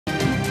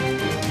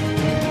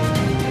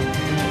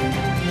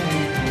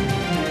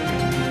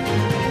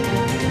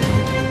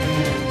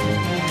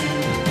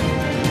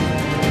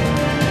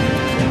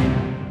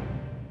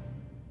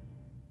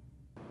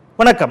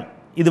வணக்கம்.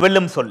 இது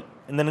வெல்லும் சொல்.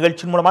 இந்த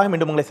நிகழ்ச்சியின் மூலமாக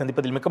மீண்டும் உங்களை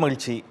சந்திப்பதில் மிக்க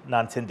மகிழ்ச்சி.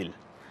 நான் செந்தில்.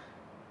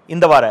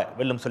 இந்த வார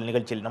வெல்லும் சொல்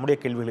நிகழ்ச்சியில் நம்முடைய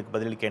கேள்விகளுக்கு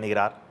பதிலளிக்க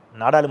இணைகிறார்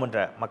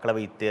நாடாளுமன்ற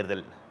மக்களவை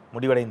தேர்தல்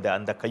முடிவடைந்த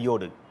அந்த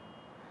கையோடு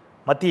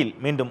மத்தியில்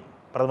மீண்டும்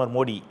பிரதமர்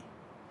மோடி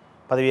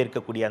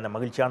பதவியேற்கக்கூடிய அந்த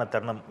மகிழ்ச்சியான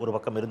தருணம் ஒரு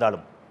பக்கம்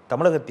இருந்தாலும்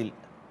தமிழகத்தில்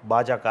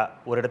பாஜக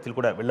ஒரு இடத்தில்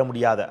கூட வெல்ல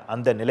முடியாத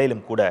அந்த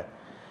நிலையிலும் கூட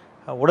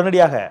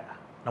உடனடியாக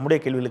நம்முடைய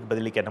கேள்விகளுக்கு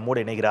பதிலளிக்க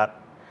நம்மோடு இணைகிறார்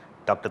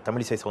டாக்டர்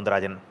தமிழிசை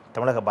சவுந்தரராஜன்,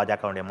 தமிழக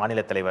பாஜகவுடைய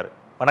மாநில தலைவர்.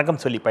 வணக்கம்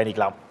சொல்லி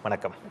பயணிக்கலாம்.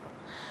 வணக்கம்.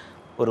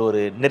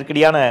 ஒரு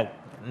நெருக்கடியான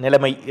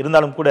நிலைமை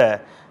இருந்தாலும் கூட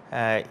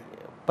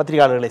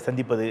பத்திரிகையாளர்களை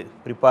சந்திப்பது,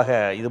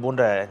 குறிப்பாக இது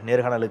போன்ற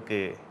நேர்காணலுக்கு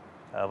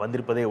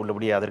வந்திருப்பதே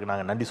உள்ளபடியே அதற்கு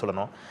நாங்கள் நன்றி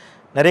சொல்லணும்.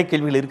 நிறைய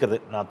கேள்விகள் இருக்கிறது.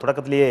 நான்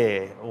தொடக்கத்திலேயே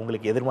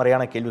உங்களுக்கு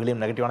எதிர்மறையான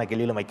கேள்விகளையும் நெகட்டிவான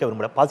கேள்விகளும் வைக்க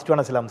விரும்பல.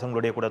 பாசிட்டிவான சில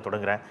அம்சங்களுடைய கூட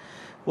தொடங்குகிறேன்.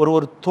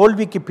 ஒரு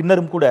தோல்விக்கு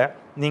பின்னரும் கூட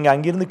நீங்கள்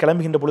அங்கிருந்து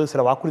கிளம்புகின்ற பொழுது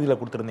சில வாக்குறுதிகளை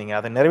கொடுத்துருந்தீங்க,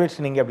 அதை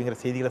நிறைவேற்றினீங்க அப்படிங்கிற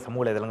செய்திகளை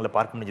சமூக வலைதளங்களை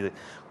பார்க்க முடிஞ்சுது.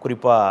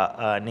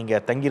 குறிப்பாக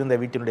நீங்கள் தங்கியிருந்த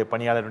வீட்டினுடைய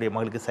பணியாளருடைய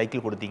மகளுக்கு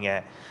சைக்கிள் கொடுத்தீங்க,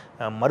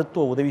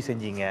 மருத்துவ உதவி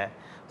செஞ்சீங்க.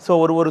 ஸோ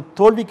ஒரு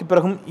தோல்விக்கு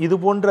பிறகும் இது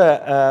போன்ற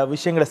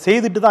விஷயங்களை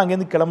செய்துட்டு தான்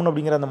அங்கேருந்து கிளம்பணும்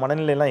அப்படிங்கிற அந்த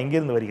மனநிலையெல்லாம்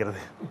எங்கேருந்து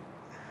வருகிறது?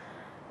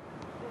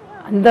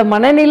 அந்த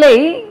மனநிலை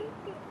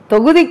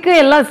தொகுதிக்கு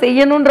எல்லாம்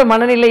செய்யணுன்ற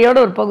மனநிலையோட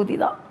ஒரு பகுதி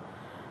தான்.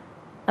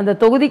 அந்த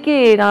தொகுதிக்கு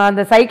நான்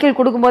அந்த சைக்கிள்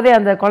கொடுக்கும்போதே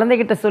அந்த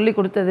குழந்தைகிட்ட சொல்லி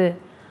கொடுத்தது,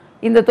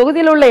 இந்த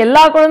தொகுதியில் உள்ள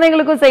எல்லா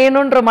குழந்தைங்களுக்கும்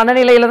செய்யணுன்ற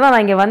மனநிலையில் தான்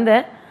நான் இங்கே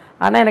வந்தேன்.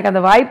 ஆனால் எனக்கு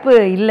அந்த வாய்ப்பு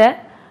இல்லை.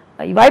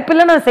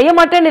 நான் செய்ய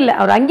மாட்டேன்னு இல்லை,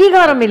 ஒரு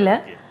அங்கீகாரம் இல்லை.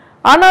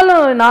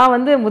 ஆனாலும்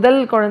நான் முதல்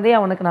குழந்தைய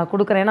அவனுக்கு நான்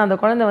கொடுக்குறேன். ஏன்னா அந்த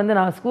குழந்தை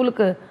நான்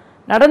ஸ்கூலுக்கு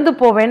நடந்து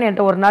போவேன்னு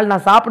என்கிட்ட ஒரு நாள்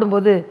நான்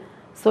சாப்பிடும்போது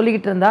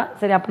சொல்லிக்கிட்டு இருந்தா.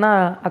 சரி, அப்படின்னா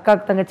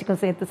அக்காவுக்கு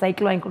தங்கச்சிக்கும் சேர்த்து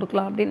சைக்கிள் வாங்கி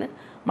கொடுக்கலாம் அப்படின்னு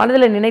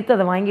மனதில் நினைத்து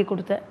அதை வாங்கி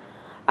கொடுத்தேன்.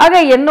 ஆக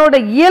என்னோட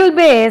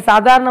இயல்பே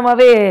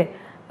சாதாரணமாகவே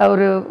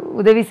ஒரு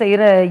உதவி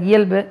செய்கிற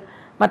இயல்பு,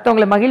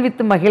 மற்றவங்களை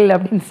மகிழ்வித்து மகிழ்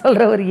அப்படின்னு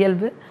சொல்கிற ஒரு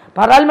இயல்பு.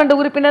 பாராளுமன்ற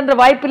உறுப்பினர்ன்ற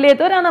வாய்ப்பு இல்லையே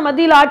தவிர ஆனால்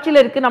மத்தியில் ஆட்சியில்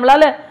இருக்குது,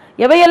 நம்மளால்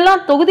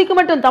எவையெல்லாம் தொகுதிக்கு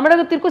மட்டும்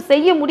தமிழகத்திற்கும்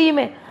செய்ய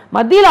முடியுமே.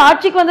 மத்தியில்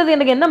ஆட்சிக்கு வந்தது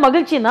எனக்கு என்ன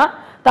மகிழ்ச்சின்னா,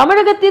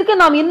 தமிழகத்திற்கு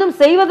நாம் இன்னும்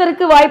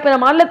செய்வதற்கு வாய்ப்பு.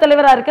 நான் மாநில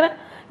தலைவராக இருக்கிறேன்,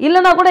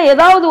 இல்லைனா கூட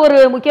ஏதாவது ஒரு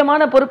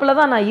முக்கியமான பொறுப்பில்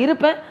தான் நான்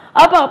இருப்பேன்.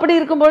 அப்படி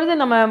இருக்கும்பொழுது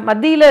நம்ம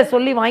மத்தியில்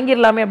சொல்லி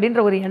வாங்கிடலாமே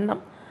அப்படின்ற ஒரு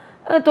எண்ணம்.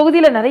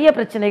 தொகுதியில் நிறைய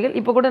பிரச்சனைகள்.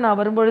 இப்போ கூட நான்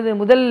வரும்பொழுது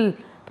முதல்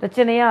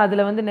பிரச்சனையாக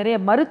அதில் நிறைய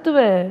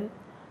மருத்துவ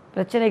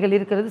பிரச்சனைகள்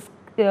இருக்கிறது.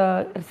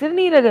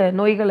 சிறுநீரக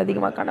நோய்கள்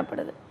அதிகமாக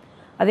காணப்படுது.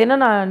 அது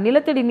என்னன்னா,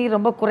 நிலத்தடி நீர்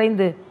ரொம்ப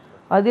குறைந்து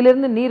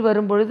அதிலிருந்து நீர்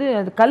வரும்பொழுது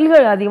அது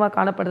கல்கள் அதிகமாக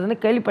காணப்படுதுன்னு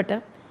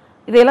கேள்விப்பட்டேன்.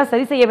 இதையெல்லாம்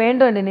சரி செய்ய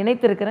வேண்டும் என்று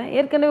நினைத்திருக்கிறேன்.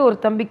 ஏற்கனவே ஒரு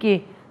தம்பிக்கு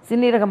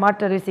சிறுநீரக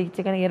மாற்று அறுவை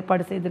சிகிச்சைக்கான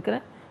ஏற்பாடு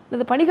செய்திருக்கிறேன்.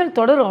 இந்த பணிகள்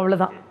தொடரும்,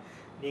 அவ்வளோதான்.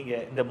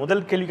 நீங்கள் இந்த முதல்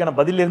கேள்விக்கான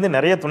பதிலிருந்து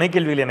நிறைய துணை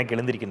கேள்விகள் எனக்கு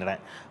எழுந்திருக்கின்றன.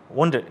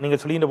 ஒன்று,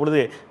 நீங்கள் சொல்லுகின்ற பொழுது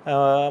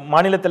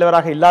மாநில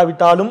தலைவராக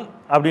இல்லாவிட்டாலும்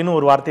அப்படின்னு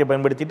ஒரு வார்த்தையை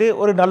பயன்படுத்திட்டு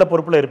ஒரு நல்ல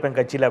பொறுப்பில் இருப்பேன்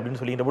கட்சியில்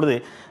அப்படின்னு சொல்லுகின்ற பொழுது,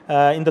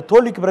 இந்த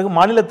தோல்விக்கு பிறகு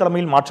மாநில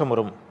தலைமையில் மாற்றம்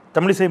வரும்,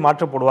 தமிழிசை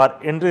மாற்றப்படுவார்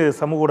என்று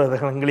சமூக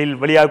ஊடகங்களில்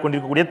வெளியாக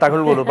கொண்டிருக்கக்கூடிய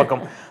தகவல் ஒரு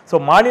பக்கம். ஸோ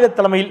மாநில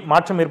தலைமையில்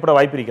மாற்றம் ஏற்பட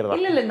வாய்ப்பு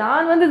இருக்கிறதா? இல்லை,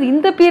 நான்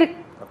இந்த பேர்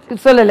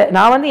சொல்லலை.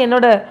 நான்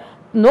என்னோட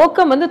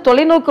நோக்கம்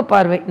தொலைநோக்கு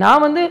பார்வை.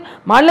 நான்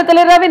மாநில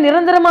தலைவராகவே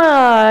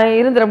நிரந்தரமாக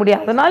இருந்துட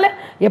முடியாது. அதனால்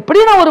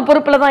எப்படியும் நான் ஒரு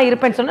பொறுப்பில் தான்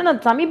இருப்பேன்னு சொன்னால்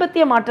நான்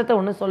சமீபத்திய மாற்றத்தை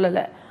ஒன்றும்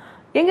சொல்லலை.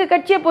 எங்கள்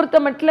கட்சியை பொறுத்த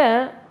மட்டும்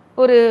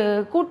ஒரு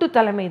கூட்டு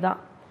தலைமை தான்.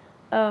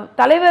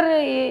 தலைவர்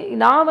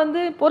நான்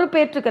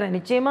பொறுப்பேற்றுக்கிறேன்.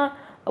 நிச்சயமாக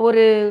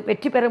ஒரு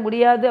வெற்றி பெற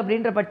முடியாது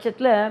அப்படின்ற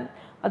பட்சத்தில்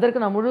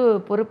அதற்கு நான் முழு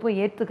பொறுப்பும்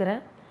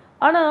ஏற்றுக்கிறேன்.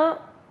 ஆனால்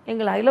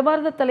எங்கள் அகில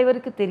பாரத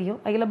தலைவருக்கு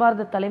தெரியும், அகில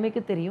பாரத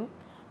தலைமைக்கு தெரியும்,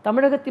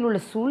 தமிழகத்தில் உள்ள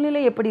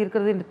சூழ்நிலை எப்படி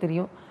இருக்கிறது என்று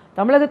தெரியும்,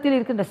 தமிழகத்தில்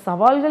இருக்கின்ற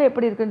சவால்கள்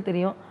எப்படி இருக்குன்னு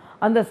தெரியும்,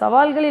 அந்த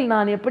சவால்களில்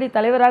நான் எப்படி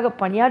தலைவராக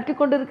பணியாற்றி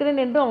கொண்டிருக்கிறேன்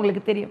என்று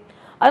அவங்களுக்கு தெரியும்.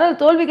 அதனால்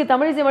தோல்விக்கு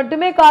தமிழிசை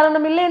மட்டுமே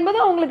காரணம் இல்லை என்பது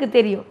அவங்களுக்கு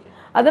தெரியும்.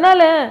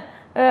 அதனால்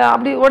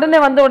அப்படி உடனே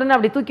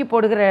அப்படி தூக்கி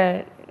போடுகிற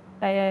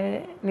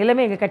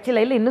நிலைமை எங்கள்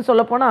கட்சியில் இல்லை. இன்னும்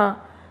சொல்லப்போனால்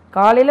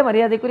காலையில்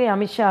மரியாதைக்குரிய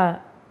அமித்ஷா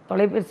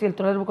தொலைபேசியில்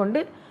தொடர்பு கொண்டு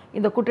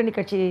இந்த கூட்டணி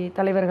கட்சி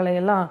தலைவர்களை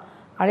எல்லாம்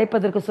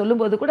அழைப்பதற்கு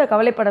சொல்லும்போது கூட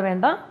கவலைப்பட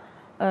வேண்டாம்,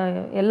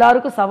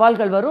 எல்லாருக்கும்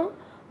சவால்கள் வரும்.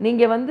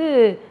 நீங்கள்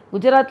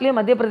குஜராத்லேயோ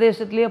மத்திய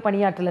பிரதேசத்துலேயோ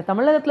பணியாற்றலை,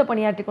 தமிழகத்தில்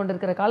பணியாற்றி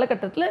கொண்டிருக்கிற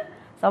காலகட்டத்தில்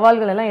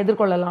சவால்கள் எல்லாம்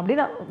எதிர்கொள்ளலாம்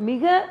அப்படின்னு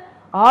மிக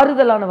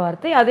ஆறுதலான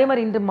வார்த்தை. அதே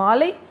மாதிரி இன்று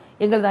மாலை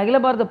எங்களது அகில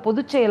பாரத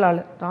பொதுச்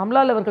செயலாளர்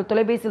ராம்லால் அவர்கள்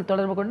தொலைபேசியில்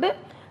தொடர்பு கொண்டு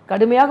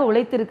கடுமையாக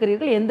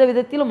உழைத்திருக்கிறீர்கள், எந்த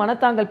விதத்திலும்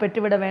மனத்தாங்கள்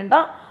பெற்றுவிட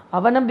வேண்டாம்,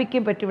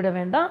 அவநம்பிக்கையும் பெற்றுவிட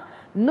வேண்டாம்,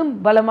 இன்னும்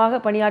பலமாக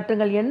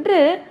பணியாற்றுங்கள் என்று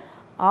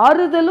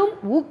ஆறுதலும்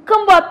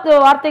ஊக்கம்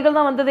வார்த்தைகள்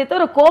தான் வந்ததை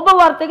தவிர கோப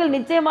வார்த்தைகள்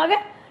நிச்சயமாக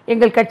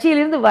எங்கள்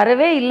கட்சியிலிருந்து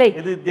வரவே இல்லை.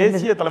 இது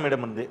தேசிய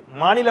தலைமையிடம்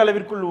மாநில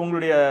அளவிற்குள்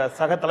உங்களுடைய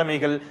சக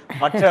தலைமைகள்,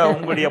 மற்ற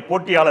உங்களுடைய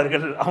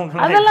போட்டியாளர்கள்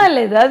அதெல்லாம்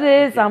இல்லை. அதாவது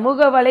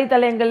சமூக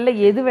வலைதளங்கள்ல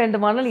எது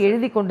வேண்டுமானாலும்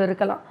எழுதி கொண்டு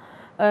இருக்கலாம்.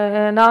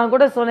 நான்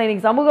கூட சொன்னேன்,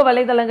 இன்னைக்கு சமூக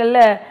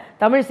வலைதளங்கள்ல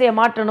தமிழிசையை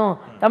மாற்றணும்,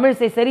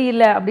 தமிழிசை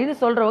சரியில்லை அப்படின்னு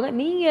சொல்றவங்க,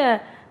 நீங்க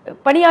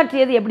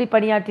பணியாற்றியது எப்படி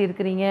பணியாற்றி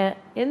இருக்கிறீங்க,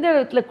 எந்த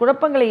இடத்துல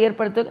குழப்பங்களை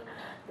ஏற்படுத்து,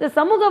 இந்த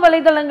சமூக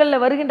வலைதளங்கள்ல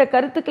வருகின்ற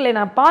கருத்துக்களை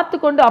நான் பார்த்து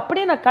கொண்டு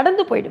அப்படியே நான்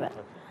கடந்து போயிடுவேன்.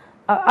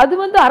 அது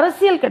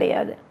அரசியல்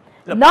கிடையாது.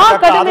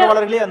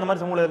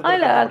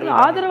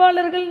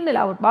 ஆதரவாளர்கள்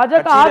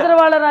பாஜக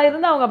ஆதரவாளராக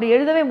இருந்தா அவங்க அப்படி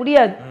எழுதவே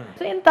முடியாது.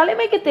 என்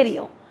தலைமைக்கு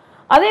தெரியும்.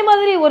 அதே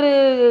மாதிரி ஒரு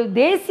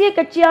தேசிய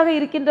கட்சியாக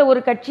இருக்கின்ற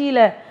ஒரு கட்சியில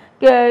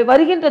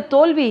வருகின்ற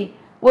தோல்வி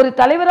ஒரு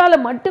தலைவரால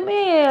மட்டுமே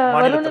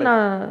வரும்னு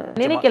நான்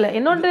நினைக்கல.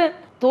 இன்னொன்று,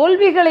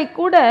 தோல்விகளை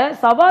கூட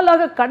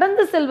சவாலாக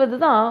கடந்து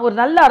செல்வதுதான் ஒரு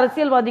நல்ல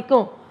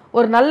அரசியல்வாதிக்கும்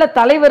ஒரு நல்ல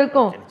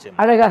தலைவருக்கும்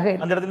அழகாக.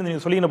 அந்த இடத்துல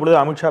நீங்க சொல்லின பொழுது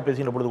அமித்ஷா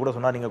பேசின பொழுது கூட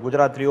சொன்னார், நீங்க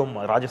குஜராத்திலும்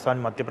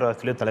ராஜஸ்தான் மத்திய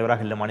பிரதேசத்திலும்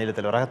தலைவராக இல்லை, மாநில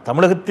தலைவராக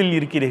தமிழகத்தில்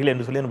இருக்கிறீர்கள்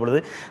என்று சொல்லின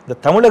பொழுது, இந்த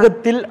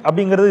தமிழகத்தில்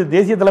அப்படிங்கிறது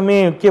தேசிய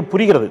தலைமைக்கே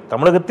புரிகிறது.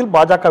 தமிழகத்தில்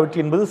பாஜக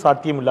வெற்றி என்பது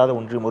சாத்தியம் இல்லாத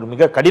ஒன்று, ஒரு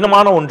மிக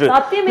கடினமான ஒன்று,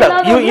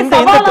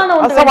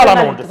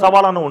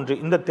 சவாலான ஒன்று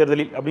இந்த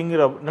தேர்தலில்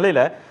அப்படிங்கிற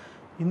நிலையில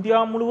இந்தியா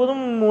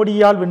முழுவதும்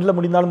மோடியால் வெல்ல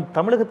முடிந்தாலும்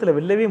தமிழகத்தில்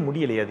வெல்லவே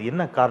முடியலையே. அது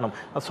என்ன காரணம்?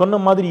 சொன்ன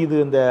மாதிரி இது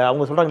இந்த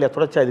அவங்க சொல்றாங்க இல்லையா,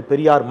 தொடர்ச்சியா இது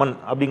பெரியார் மண்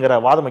அப்படிங்கிற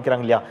வாதம்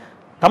வைக்கிறாங்க இல்லையா,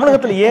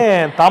 தமிழகத்தில்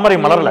ஏன் தாமரை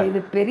மலரல? இது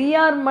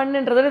பெரியார்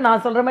மண்ன்றதை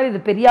நான் சொல்ற மாதிரி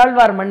இது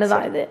பெரியாழ்வார் மண்ணு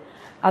தான் இது.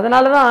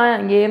 அதனாலதான்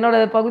இங்க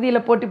என்னோட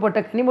பகுதியில் போட்டி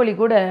போட்ட கனிமொழி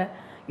கூட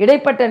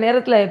இடைப்பட்ட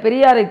நேரத்தில்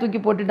பெரியாரை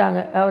தூக்கி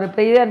போட்டுட்டாங்க. அவர்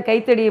பெரியார்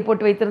கைத்தடியை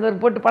போட்டு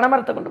வைத்திருந்தவர் போட்டு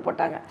பணமரத்தை கொண்டு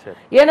போட்டாங்க.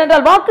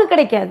 ஏனென்றால் வாக்கு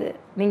கிடைக்காது,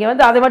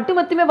 நீங்க அதை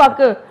மட்டுமே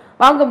வாக்கு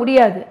வாங்க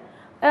முடியாது.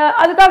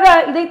 அதுக்காக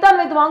இதைத்தான்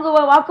வைத்து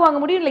வாக்கு வாங்க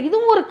முடியும் இல்லை,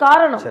 இதுவும் ஒரு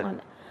காரணம்.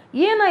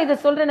 ஏன் நான் இதை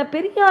சொல்றேன்னா,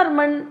 பெரியார்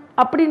மண்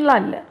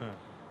அப்படின்லாம் இல்லை.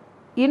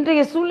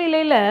 இன்றைய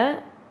சூழ்நிலையில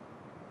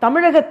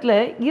தமிழகத்துல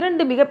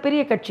 2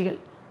 மிகப்பெரிய கட்சிகள்,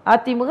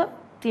 அதிமுக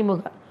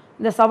திமுக.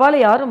 இந்த சவாலை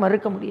யாரும்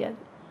மறுக்க முடியாது.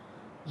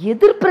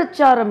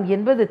 எதிர்பிரச்சாரம்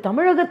என்பது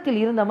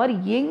தமிழகத்தில் இருந்த மாதிரி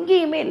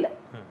எங்கேயுமே இல்லை.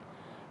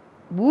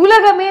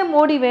 உலகமே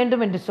மோடி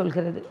வேண்டும் என்று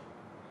சொல்கிறது.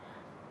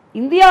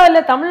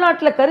 இந்தியாவில்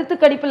தமிழ்நாட்டில் கருத்து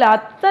கணிப்பில்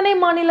அத்தனை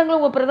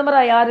மாநிலங்களும்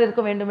பிரதமராக யார்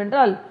இருக்க வேண்டும்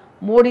என்றால்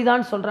மோடி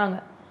தான் சொல்றாங்க.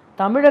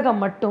 தமிழகம்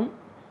மட்டும்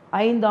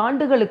 5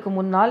 ஆண்டுகளுக்கு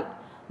முன்னால்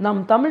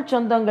நம் தமிழ்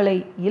சொந்தங்களை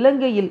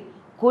இலங்கையில்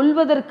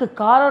கொல்வதற்கு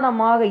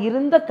காரணமாக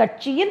இருந்த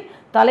கட்சியின்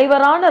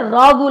தலைவரான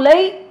ராகுலை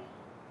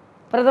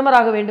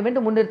பிரதமராக வேண்டும்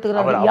என்று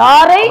முன்னிறுத்துகிறார்கள்.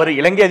 யாரை?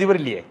 இலங்கை அதிபர்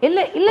இல்லையே.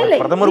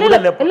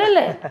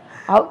 இல்ல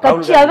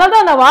கட்சி.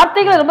 அதனால நான்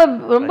வார்த்தைகளை ரொம்ப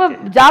ரொம்ப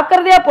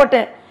ஜாக்கிரதையா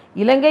போட்டேன்.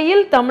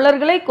 இலங்கையில்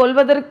தமிழர்களை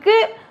கொல்வதற்கு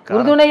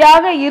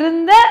உறுதுணையாக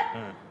இருந்த,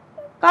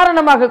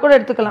 காரணமாக கூட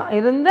எடுத்துக்கலாம்,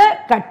 இருந்த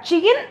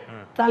கட்சியின்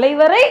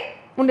தலைவரை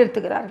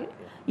முன்னிறுத்துகிறார்கள்.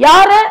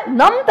 யார?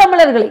 நம்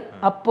தமிழர்களை.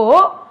 அப்போ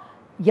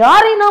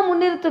யாரை நாம்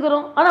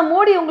முன்னிறுத்துகிறோம்? ஆனா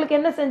மோடி உங்களுக்கு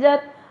என்ன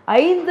செஞ்சார்?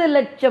 5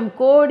 லட்சம்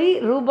கோடி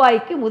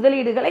ரூபாய்க்கு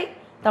முதலீடுகளை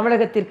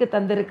தமிழகத்திற்கு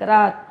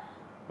தந்திருக்கிறார்.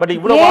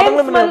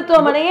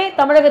 மருத்துவமனையை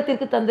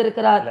தமிழகத்திற்கு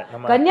தந்திருக்கிறார்.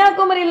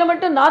 கன்னியாகுமரியில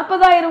மட்டும்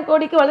 40,000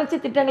 கோடிக்கு வளர்ச்சி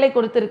திட்டங்களை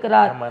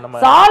கொடுத்திருக்கிறார்.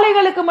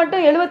 சாலைகளுக்கு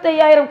மட்டும்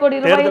 75,000 கோடி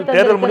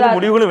ரூபாய்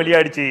முடிவுகளும்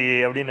வெளியாயிடுச்சு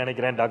அப்படின்னு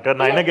நினைக்கிறேன். டாக்டர்,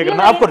 நான் என்ன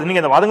கேட்கிறேன்,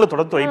 நீங்க இந்த வாதங்களை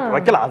தொடர்ந்து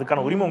வைக்கலாம்,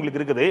 அதுக்கான உரிமை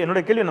உங்களுக்கு இருக்குது.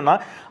 என்னோட கேள்வி என்னன்னா,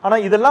 ஆனா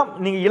இதெல்லாம்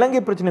நீங்க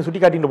இலங்கை பிரச்சனையை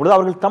சுட்டி காட்டின பொழுது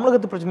அவர்கள்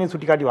தமிழகத்து பிரச்சனையை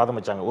சுட்டி காட்டி வாதம்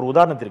வச்சாங்க. ஒரு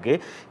உதாரணத்திற்கு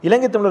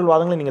இலங்கை தமிழர்கள்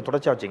வாதங்களை நீங்க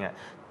தொடர்ச்சியா வச்சீங்க.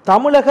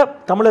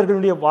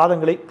 தமிழர்களுடைய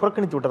வாதங்களை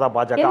புறக்கணித்து விட்டதா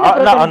பாஜக?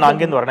 நான்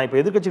அங்கிருந்து வரேன்.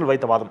 இப்ப எதிர்க்கட்சிகள்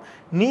வைத்த வாதம்,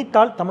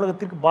 நீட்டால்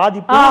தமிழகத்திற்கு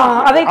பாதிப்பு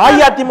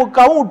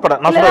அஇஅதிமுகவும் உட்பட,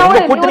 உங்க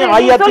கூட்டணி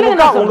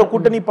அஇஅதிமுக, உங்க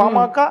கூட்டணி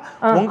பாமக,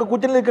 உங்க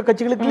கூட்டணியில் இருக்க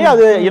கட்சிகளுக்குள்ளே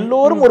அது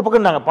எல்லோரும் ஒரு பக்கம்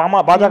இருந்தாங்க,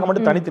 பாஜக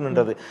மட்டும் தனித்து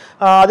நின்றது.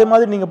 அதே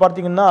மாதிரி நீங்க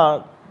பார்த்தீங்கன்னா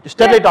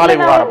ஸ்டெர்லைட் ஆலை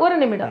விவகாரம். ஒரு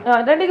நிமிடம்,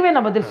 ரெண்டுக்குமே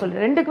நான் பதில்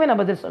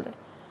சொல்றேன்.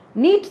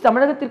 நீட்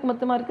தமிழகத்திற்கு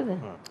மொத்தமா இருக்குது,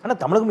 ஆனா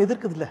தமிழகம்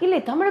எதிர்க்குது இல்ல.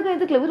 இல்லை, தமிழகம்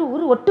எதிர்க்கல.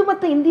 ஒரு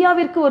ஒட்டுமொத்த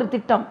இந்தியாவிற்கு ஒரு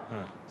திட்டம்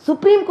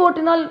சுப்ரீம்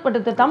கோர்ட்டினால்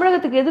பட்டது.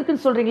 தமிழகத்துக்கு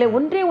எதிர்க்குன்னு சொல்றீங்களே,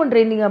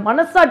 ஒன்றை நீங்க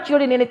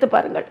மனசாட்சியோடு நினைத்து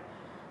பாருங்கள்.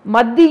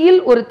 மத்தியில்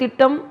ஒரு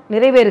திட்டம்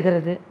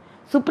நிறைவேறுகிறது,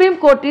 சுப்ரீம்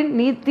கோர்ட்டின்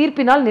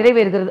தீர்ப்பினால்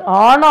நிறைவேறுகிறது.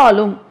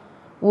 ஆனாலும்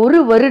 1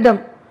 வருடம்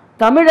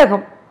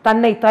தமிழகம்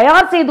தன்னை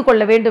தயார் செய்து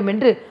கொள்ள வேண்டும்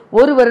என்று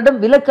 1 வருடம்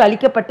விலக்கு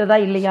அளிக்கப்பட்டதா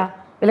இல்லையா?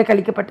 விலக்கு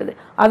அளிக்கப்பட்டது.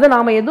 அதை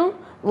நாம எதுவும்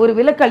ஒரு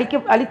விலக்கு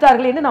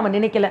அளித்தார்கள் என்று நாம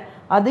நினைக்கல.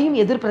 அதையும்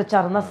எதிர்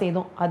பிரச்சாரம் தான்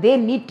செய்தோம். அதே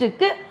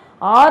நீட்டுக்கு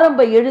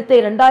ஆரம்ப எழுத்தை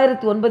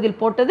 2009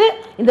 போட்டது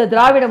இந்த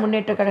திராவிட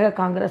முன்னேற்ற கழக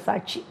காங்கிரஸ்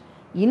ஆட்சி.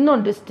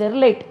 இன்னொன்று,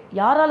 ஸ்டெர்லைட்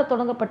யாரால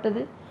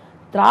தொடங்கப்பட்டது?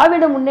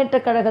 திராவிட முன்னேற்ற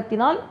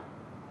கழகத்தினால்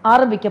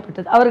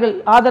ஆரம்பிக்கப்பட்டது, அவர்கள்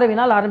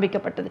ஆதரவினால்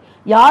ஆரம்பிக்கப்பட்டது.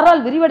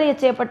 யாரால் விரிவடைய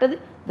செய்யப்பட்டது?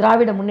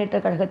 திராவிட முன்னேற்ற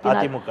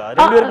கழகத்தினால்.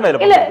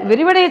 இல்ல,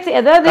 விரிவடைய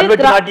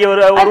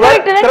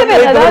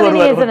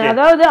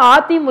அதாவது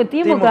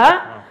அதிமுக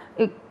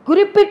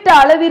குறிப்பிட்ட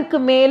அளவிற்கு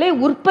மேலே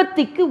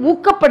உற்பத்திக்கு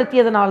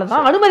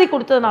ஊக்கப்படுத்தியதனாலதான், அனுமதி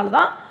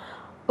கொடுத்ததுனாலதான்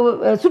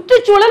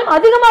சுற்றுச்சூழல்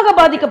அதிகமாக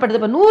பாதிக்கப்பட்டது.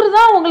 இப்ப 100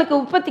 தான் உங்களுக்கு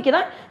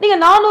உற்பத்திக்குனா, நீங்க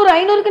 400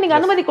 500க்கு நீங்க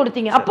அனுமதி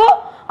கொடுத்தீங்க. அப்போ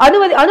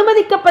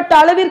அனுமதிக்கப்பட்ட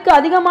அளவிற்கு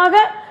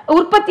அதிகமாக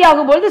உற்பத்தி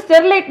ஆகும்போது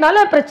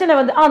ஸ்டெர்லைட்னால பிரச்சனை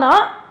வந்து. ஆனா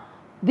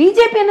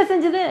பிஜேபி என்ன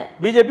செஞ்சது?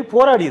 பிஜேபி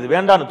போராடியது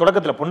வேண்டாம்.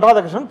 தொடக்கத்துல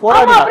பொன்ராதாகிருஷ்ணன்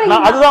போராடி,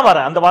 அதுதான்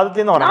வரேன், அந்த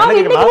வாதத்திலிருந்து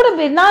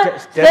வரேன்.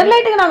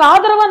 ஸ்டெர்லைட்டுக்கு நாங்க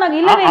ஆதரவா நாங்க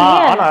இல்லவே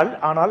இல்லையே.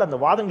 ஆனால் அந்த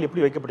வாதங்கள்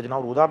எப்படி வைக்கப்பட்டுச்சுன்னா,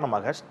 ஒரு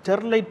உதாரணமாக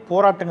ஸ்டெர்லைட்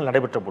போராட்டங்கள்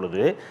நடைபெற்ற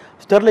பொழுது,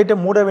 ஸ்டெர்லைட்டை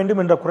மூட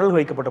வேண்டும் என்ற குரல்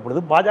வைக்கப்பட்ட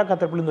பொழுது பாஜக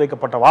தரப்பிலிருந்து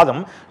வைக்கப்பட்ட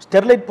வாதம்,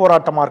 ஸ்டெர்லைட்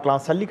போராட்டமா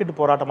இருக்கலாம், சல்லிக்கட்டு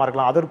போராட்டமா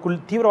இருக்கலாம், அதற்குள்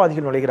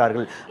தீவிரவாதிகள்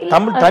நுழைகிறார்கள்,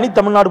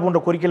 தமிழ்நாடு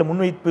போன்ற கோரிக்கைகளை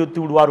முன்வைத்து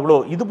விடுவார்களோ,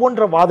 இது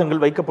போன்ற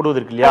வாதங்கள்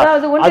வைக்கப்படுவதற்கு இல்லையா?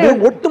 அது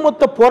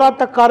ஒட்டுமொத்த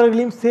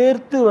போராட்டக்காரர்களையும்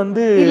சேர்த்து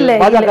வந்து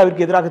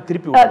பாஜகவிற்கு எதிராக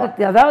திருப்பி.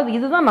 அதாவது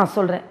இதுதான் நான்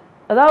சொல்றேன்.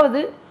 அதாவது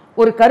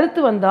ஒரு கருத்து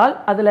வந்தால்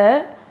அதுல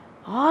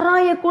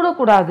ஆராய கூட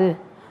கூடாது,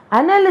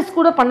 அனாலிசிஸ்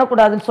கூட பண்ண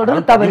கூடாதுன்னு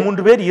சொல்றது தவறு.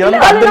 13 பேர்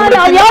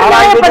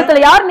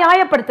யார்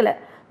நியாயப்படுத்தல?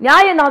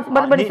 நியாயம் நான்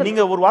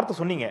நீங்க ஒரு வார்த்தை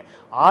சொன்னீங்க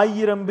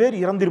 1000 பேர்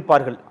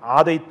இறந்திருப்பார்கள்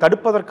அதை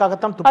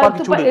தடுப்பதற்காகத்தான்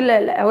துப்பாக்கி சூடு. இல்ல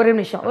இல்ல ஒரு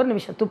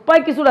நிமிஷம்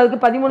துப்பாக்கி சூடு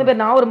அதுக்கு 13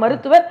 பேர். நான் ஒரு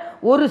மருத்துவர்,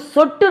 ஒரு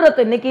சொட்டு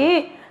ரத்தம்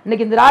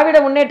இன்னைக்கு திராவிட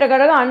முன்னேற்ற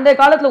கழகம் அந்த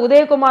காலத்துல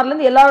உதயகுமார்ல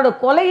இருந்து எல்லாரோட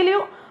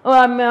கொலையிலையும்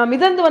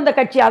மிதந்து வந்த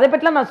கட்சி, அதை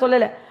பற்றிலாம் நான்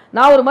சொல்லல.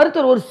 நான் ஒரு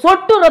மருத்துவர், ஒரு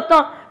சொட்டு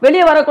ரத்தம்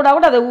வெளியே வரக்கூடாது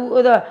கூட அதை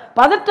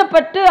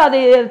பதற்றப்பட்டு அதை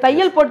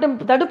தையல் போட்டு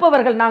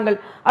தடுப்பவர்கள் நாங்கள்.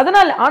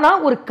 அதனால் ஆனா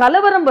ஒரு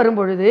கலவரம்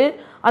வரும்பொழுது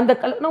அந்த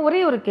நான்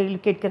ஒரே ஒரு கேள்வி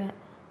கேட்கிறேன்.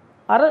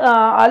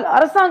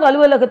 அரசாங்க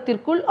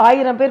அலுவலகத்திற்குள்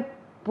 1000 பேர்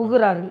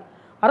புகுகிறார்கள்.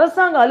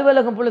 அரசாங்க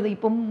அலுவலகம் பொழுது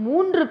இப்போ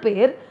 3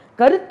 பேர்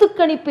கருத்து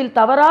கணிப்பில்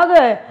தவறாக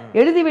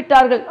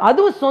எழுதிவிட்டார்கள்,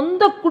 அதுவும்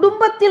சொந்த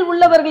குடும்பத்தில்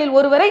உள்ளவர்களில்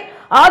ஒருவரை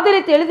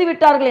ஆதரித்து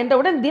எழுதிவிட்டார்கள்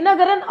என்றவுடன்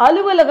தினகரன்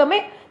அலுவலகமே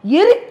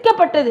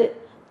எரிக்கப்பட்டது.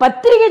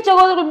 பத்திரிகை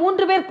சகோதரர்கள்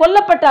 3 பேர்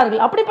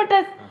கொல்லப்பட்டார்கள்.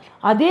 அப்படிப்பட்ட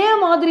அதே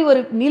மாதிரி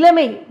ஒரு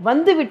நிலைமை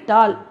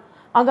வந்துவிட்டால்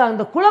அங்க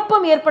அந்த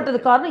குழப்பம் ஏற்பட்டது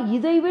காரணம்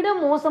இதைவிட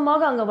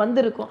மோசமாக அங்க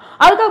வந்திருக்கும்.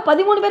 அதுக்காக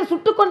 13 பேர்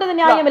சுட்டுக் கொண்டது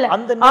நியாயம் இல்லை.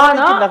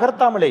 ஆனா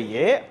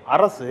நகர்த்தாமலேயே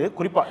அரசு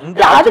குறிப்பா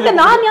அதுக்கு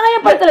நான்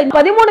நியாயப்படுத்தல.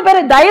 13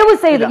 பேரை தயவு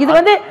செய்து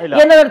இது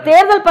என்னோட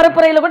தேர்தல்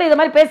பரப்புரையில கூட இது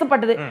மாதிரி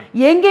பேசப்பட்டது.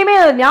 எங்கேயுமே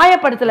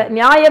நியாயப்படுத்தல,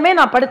 நியாயமே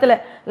நான் படுத்தல.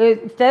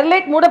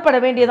 ஸ்டெர்லைட் மூடப்பட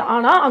வேண்டியது.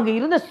 ஆனா அங்க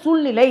இருந்த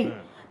சூழ்நிலை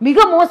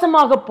மிக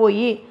மோசமாக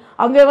போய்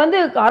அங்க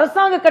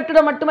அரசாங்க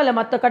கட்டிடம் மட்டுமல்ல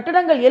மற்ற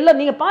கட்டிடங்கள் எல்லாம்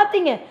நீங்க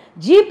பாத்தீங்க,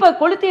 ஜீப்பை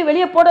கொளுத்தி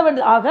வெளியே போட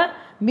வேண்டியது. ஆக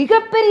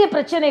மிகப்பெரிய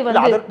பிரச்சனை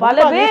பல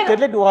பேர்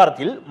ஸ்டெர்லைட்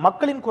விவகாரத்தில்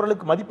மக்களின்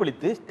குரலுக்கு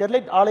மதிப்பளித்து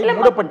ஸ்டெர்லைட் ஆலை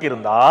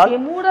மூடப்பட்டிருந்தால்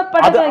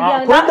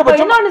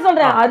இன்னொன்னு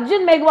சொல்றேன்,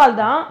 அர்ஜுன் மேக்வால்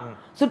தான்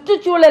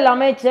சுற்றுச்சூழல்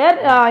அமைச்சர்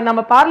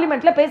நம்ம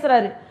பார்லிமெண்ட்ல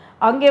பேசுறாரு.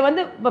 அங்கே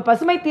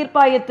பசுமை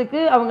தீர்ப்பாயத்துக்கு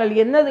அவங்க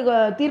என்ன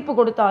தீர்ப்பு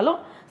கொடுத்தாலும்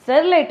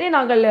ஸ்டெர்லைட்டை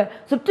நாங்கள்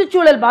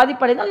சுற்றுச்சூழல்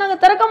பாதிப்படைந்தால் நாங்கள்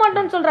திறக்க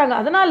மாட்டோம்னு சொல்றாங்க.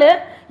 அதனால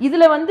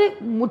இதுல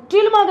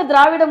முற்றிலுமாக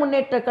திராவிட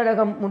முன்னேற்ற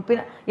கழகம்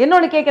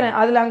என்னொன்னு கேட்கிறேன்,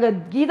 அதுல அங்க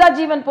கீதா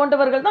ஜீவன்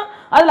போன்றவர்கள் தான்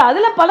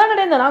அதுல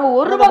பலனடைந்த. நாங்க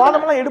ஒரு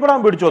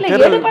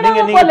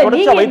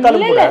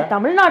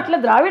தமிழ்நாட்டுல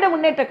திராவிட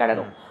முன்னேற்ற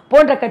கழகம்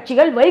போன்ற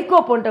கட்சிகள், வைகோ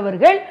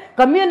போன்றவர்கள்,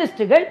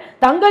 கம்யூனிஸ்டுகள்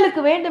தங்களுக்கு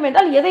வேண்டும்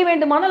என்றால் எதை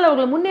வேண்டுமானால்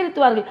அவர்கள்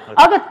முன்னிறுத்துவார்கள்.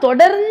 ஆக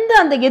தொடர்ந்து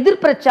அந்த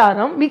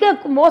எதிர்பிரச்சாரம் மிக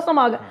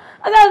மோசமாக,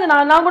 அதாவது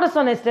நான் கூட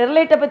சொன்னேன்,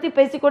 ஸ்டெர்லைட்டை பத்தி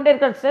பேசிக்கொண்டே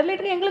இருக்கிறேன்.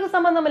 ஸ்டெர்லைட்டுக்கு எங்களுக்கு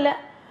சம்பந்தம் இல்லை.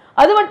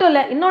 அது மட்டும்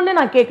இல்லை, இன்னொன்னு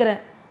நான் கேட்கிறேன்,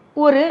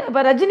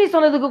 இப்ப ரஜினி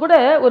சொன்னதுக்கு கூட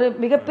ஒரு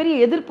மிகப்பெரிய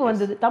எதிர்ப்பு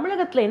வந்தது.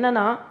 தமிழகத்துல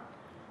என்னன்னா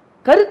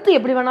கருத்து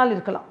எப்படி வேணாலும்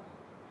இருக்கலாம்,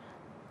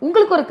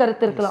 உங்களுக்கு ஒரு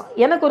கருத்து இருக்கலாம்,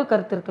 எனக்கு ஒரு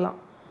கருத்து இருக்கலாம்.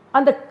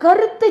 அந்த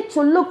கருத்தை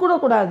சொல்லக்கூட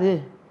கூடாது,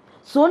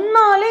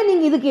 சொன்னாலே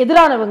நீங்க இதுக்கு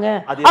எதிரானவங்க.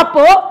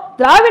 அப்போ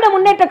திராவிட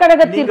முன்னேற்ற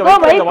கழகத்திற்கோ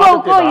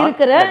வைகோவுக்கோ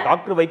இருக்கிற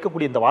டாக்டர்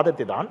வைக்கக்கூடிய இந்த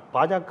வாதத்தை தான்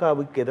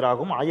பாஜகவுக்கு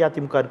எதிராகவும்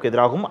அஇஅதிமுகவுக்கு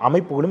எதிராகவும்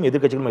அமைப்புகளும்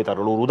எதிர்க்கட்சிகளும்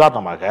வைத்தார்கள். ஒரு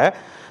உதாரணமாக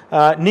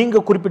நீங்க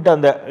குறிப்பிட்ட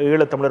அந்த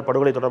ஈழத்தமிழர்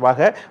படுகொலை தொடர்பாக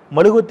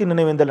மெழுகுவர்த்தி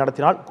நினைவேந்தல்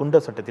நடத்தினால்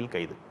குண்டர் சட்டத்தில்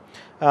கைது,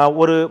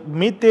 ஒரு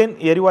மீத்தேன்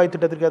எரிவாயு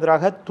திட்டத்திற்கு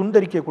எதிராக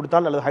துண்டறிக்கை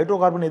கொடுத்தால் அல்லது ஹைட்ரோ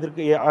கார்பன்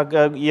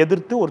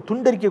எதிர்த்து ஒரு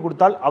துண்டறிக்கை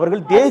கொடுத்தால்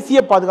அவர்கள் தேசிய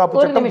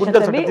பாதுகாப்பு சட்டம்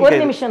குண்டர்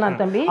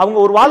சட்டத்தில் அவங்க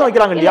ஒரு வாதம்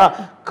வைக்கிறாங்க இல்லையா,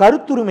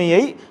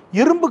 கருத்துரிமையை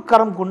இரும்பு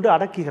கரம் கொண்டு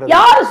அடக்குகிறது.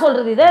 யாரு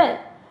சொல்றது இது?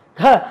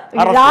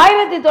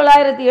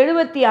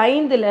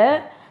 1975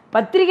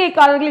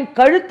 பத்திரிகைக்காரர்களின்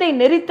கழுத்தை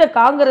நெரித்த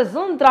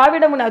காங்கிரசும்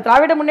திராவிட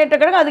முன்னேற்ற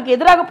கழகம் அதுக்கு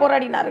எதிராக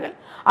போராடினார்கள்.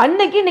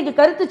 அன்னைக்கு இன்னைக்கு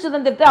கருத்து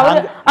சுதந்திரத்தை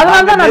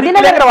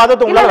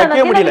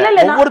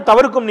ஒவ்வொரு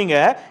தவறுக்கும் நீங்க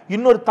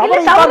இன்னொரு தவறு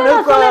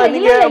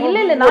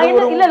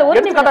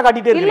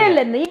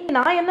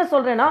நான் என்ன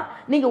சொல்றேன்னா,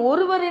 நீங்க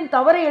ஒருவரின்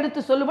தவறை எடுத்து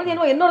சொல்லும்போது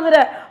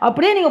இன்னொரு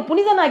அப்படியே நீங்க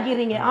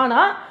புனிதனாக்கிறீங்க.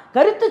 ஆனா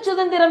கருத்து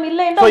சுதந்திரம்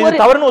இல்லை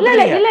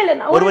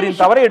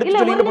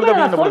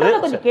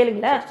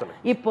கேளுங்களேன்.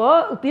 இப்போ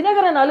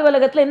தினகரன்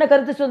அலுவலகத்துல என்ன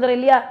கருத்து சுதந்திரம்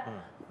இல்லையா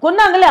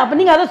கொன்னாங்களே, அப்ப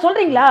நீங்க அதை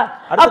சொல்றீங்களா?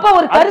 அப்ப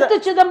ஒரு கருத்து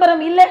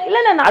சுதந்திரம் இல்ல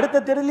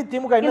அடுத்த தேர்தலில்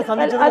திமுக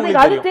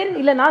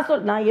இல்ல.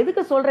 நான்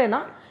எதுக்கு சொல்றேன்னா,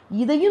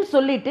 இதையும்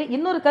சொல்லிட்டு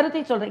இன்னொரு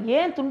கருத்தையும் சொல்றேன்.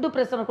 ஏன் துண்டு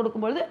பிரச்சனை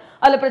கொடுக்கும்போது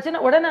அதுல பிரச்சனை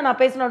உடனே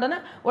நான் பேசின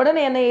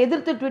உடனே என்னை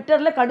எதிர்த்து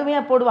ட்விட்டர்ல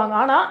கடுமையா போடுவாங்க.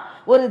 ஆனா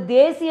ஒரு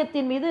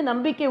தேசியத்தின் மீது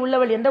நம்பிக்கை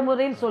உள்ளவள் என்ற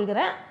முறையில்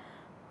சொல்கிறேன்.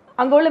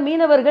 அங்க உள்ள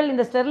மீனவர்கள்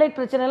இந்த ஸ்டெர்லைட்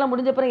பிரச்சனை எல்லாம்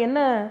முடிஞ்ச பிறகு என்ன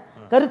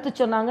கருத்து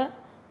சொன்னாங்க?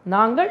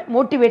 நாங்கள்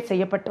மோட்டிவேட்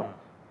செய்யப்பட்டோம்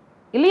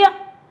இல்லையா?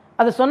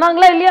 அதை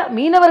சொன்னாங்களா இல்லையா?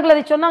 மீனவர்கள்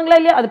அதை சொன்னாங்களா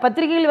இல்லையா? அது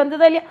பத்திரிகைகள்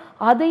வந்ததா இல்லையா?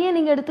 அதையே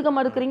நீங்க எடுத்துக்க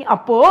மறுக்கிறீங்க.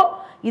 அப்போ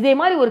இதே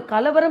மாதிரி ஒரு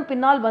கலவரம்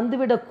பின்னால்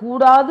வந்துவிடக்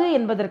கூடாது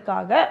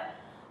என்பதற்காக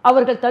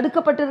அவர்கள்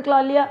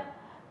தடுக்கப்பட்டிருக்கலாம் இல்லையா?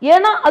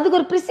 ஏன்னா அதுக்கு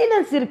ஒரு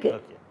பிரசிடென்ஸ் இருக்கு.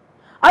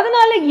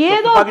 அதனால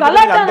ஏதோ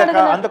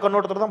அந்த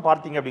கண்ணோட்டத்துல தான்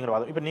பார்த்தீங்க அப்படிங்கற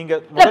வாதம். இப்போ நீங்க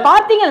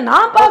பாத்தீங்க,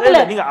 நான் பார்க்கல,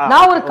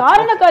 நான் ஒரு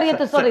காரண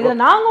காரியத்தை சொல்றேன். இதுல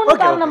நாங்க ஒண்ணு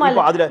காரணமா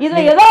இல்ல, இதுல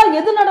ஏதாவது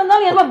எது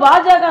நடந்தாலும் ஏதோ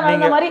பாஜக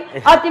நடந்த மாதிரி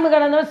அதிமுக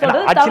நடந்தது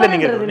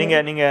சொல்றது.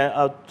 நீங்க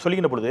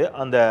சொல்லிக்கிற பொழுது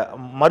அந்த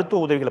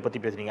மருத்துவ உதவிகளை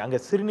பத்தி பேசுறீங்க, அங்க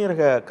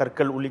சிறுநீரக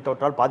கற்கள்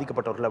உள்ளிட்டவற்றால்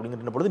பாதிக்கப்பட்டவர்கள்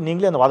அப்படிங்கிற பொழுது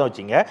நீங்களே அந்த வாதம்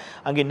வச்சீங்க.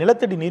 அங்கே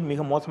நிலத்தடி நீர்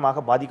மிக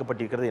மோசமாக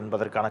பாதிக்கப்பட்டிருக்கிறது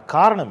என்பதற்கான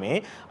காரணமே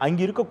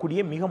அங்க இருக்கக்கூடிய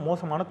மிக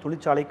மோசமான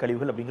தொழிற்சாலை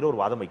கழிவுகள் அப்படிங்கிற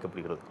ஒரு வாதம்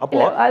வைக்கப்படுகிறது. அப்போ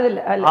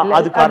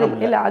அது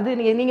காரணம் இல்ல, அது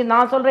நீங்க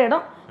நான் சொல்ற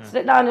இடம்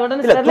நான்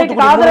உடனே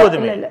ஸ்டெர்லைட்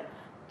ஆதரவு இல்ல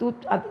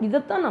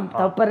இதத்தான் நான்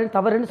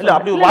தவறுன்னு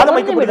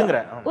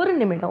சொல்றேன். ஒரு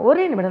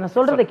நிமிடம் நான்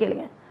சொல்றதை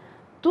கேளுங்க.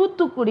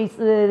 தூத்துக்குடி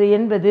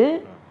என்பது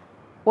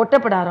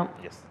ஒட்டப்பிடாரம்,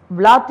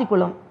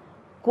 விளாத்திக்குளம்,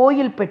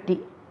 கோயில்பட்டி,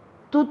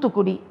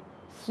 தூத்துக்குடி,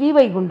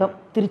 ஸ்ரீவைகுண்டம்,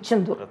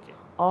 திருச்செந்தூர்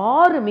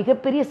 6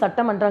 மிகப்பெரிய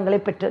சட்டமன்றங்களை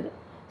பெற்றது.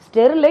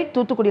 ஸ்டெர்லைட்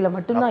தூத்துக்குடியில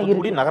மட்டும்தான்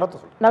இருக்கு,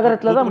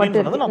 நகரத்துல தான்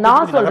மட்டும்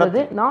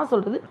இருக்கு. நான்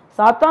சொல்றது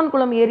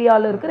சாத்தான்குளம்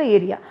ஏரியால இருக்கிற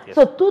ஏரியா.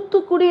 சோ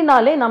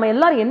தூத்துக்குடினாலே நம்ம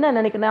எல்லாரும் என்ன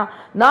நினைக்கணும்,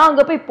 நான்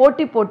அங்க போய்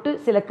போட்டி போட்டு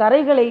சில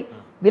கரைகளை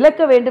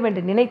விலக்க வேண்டும்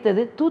என்று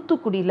நினைத்தது.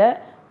 தூத்துக்குடியில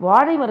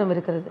வாழை மரம்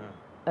இருக்கிறது,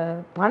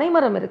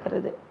 பனைமரம்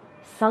இருக்கிறது,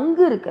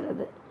 சங்கு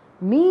இருக்கிறது,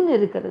 மீன்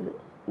இருக்கிறது,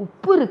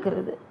 உப்பு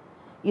இருக்கிறது.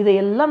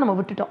 இதையெல்லாம் நம்ம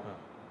விட்டுட்டோம்.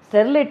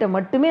 ஸ்டெர்லைட்டை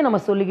மட்டுமே நம்ம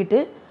சொல்லிக்கிட்டு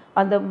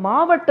அந்த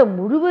மாவட்டம்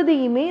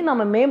முழுவதையுமே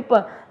நம்ம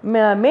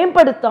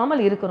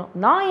மேம்படுத்தாமல் இருக்கிறோம்.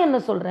 நான் என்ன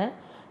சொல்றேன்,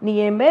 நீ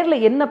என் மேல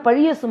என்ன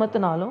பழிய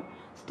சுமத்தினாலும்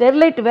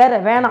ஸ்டெர்லைட் வேற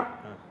வேணாம்.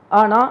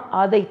 ஆனா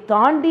அதை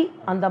தாண்டி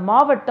அந்த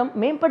மாவட்டம்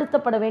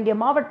மேம்படுத்தப்பட வேண்டிய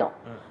மாவட்டம்.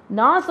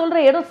 நான்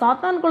சொல்ற இடம்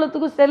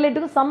சாத்தான்குளத்துக்கும்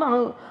ஸ்டெர்லைட்டுக்கும் சம.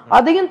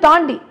 அதையும்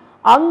தாண்டி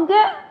அங்க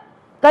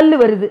கல்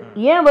வருது.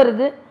 ஏன்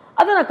வருது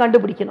அதை நான்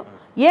கண்டுபிடிக்கணும்.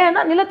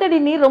 ஏன்னா நிலத்தடி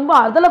நீர் ரொம்ப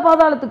அதல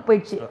பாதாளத்துக்கு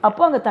போயிடுச்சு.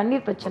 அப்போ அங்க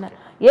தண்ணீர் பிரச்சனை.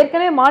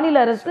 ஏற்கனவே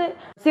மாநில அரசு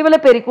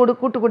சிவலப்பேரி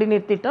கூட்டு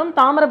குடிநீர் திட்டம்,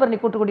 தாமிரபரணி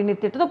கூட்டு குடிநீர்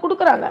திட்டத்தை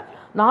கொடுக்குறாங்க.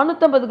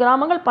 450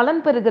 கிராமங்கள் பலன்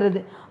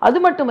பெறுகிறது. அது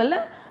மட்டுமல்ல,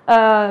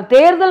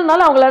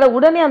 தேர்தல்னால அவங்களால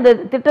உடனே அந்த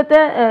திட்டத்தை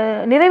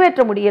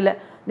நிறைவேற்ற முடியல.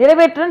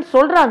 நிறைவேற்றன்னு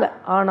சொல்றாங்க.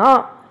 ஆனா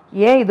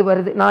ஏன் இது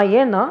வருது?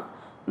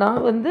 நான்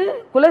வந்து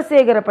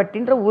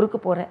குலசேகரப்பட்டின்ற ஊருக்கு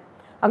போறேன்.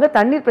 அங்க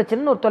தண்ணீர்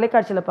பிரச்சனைன்னு ஒரு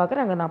தொலைக்காட்சியில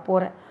பார்க்குறேன். அங்க நான்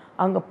போறேன்.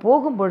 அங்க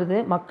போகும்பொழுது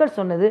மக்கள்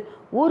சொன்னது,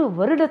 ஒரு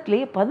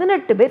வருடத்திலேயே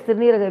 18 பேர்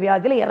சிறுநீரக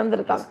வியாதியில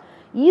இறந்துருக்காங்க.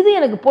 இது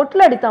எனக்கு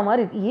பொட்டில் அடித்த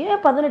மாதிரி இருக்கு. ஏன்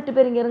 18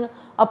 பேர் இங்க இருங்க?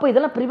 அப்போ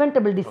இதெல்லாம்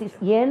ப்ரிவென்டபிள் டிசீஸ்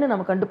ஏன்னு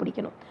நம்ம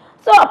கண்டுபிடிக்கணும்.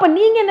 சோ அப்ப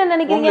நீங்க என்ன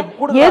நினைக்கிறீங்க?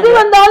 எது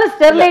வந்தாலும்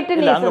ஸ்டெர்லைட்.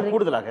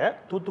 கூடுதலாக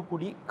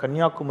தூத்துக்குடி,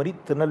 கன்னியாகுமரி,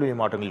 திருநெல்வேலி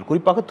மாவட்டங்களில்,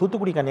 குறிப்பாக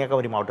தூத்துக்குடி,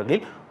 கன்னியாகுமரி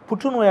மாவட்டங்களில்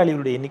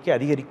புற்றுநோயாளிகளுடைய எண்ணிக்கை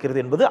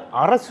அதிகரிக்கிறது என்பது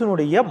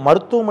அரசினுடைய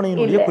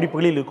மருத்துவமனையினுடைய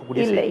குறிப்புகளில்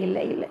இருக்கக்கூடிய. இல்ல இல்ல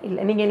இல்ல இல்ல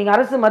நீங்க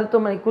அரசு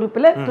மருத்துவமனை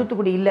குறிப்புல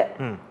தூத்துக்குடி இல்ல,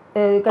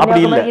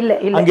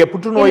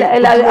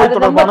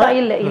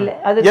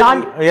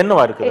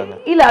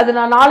 அது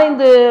நான்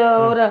 4-5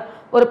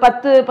 ஒரு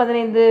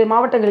 10-15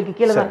 மாவட்டங்களுக்கு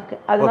கீழே தான் இருக்கு.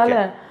 அதனால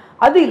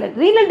அது இல்ல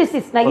ரீனல்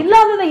டிசீஸ் நான்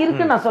இல்லாததை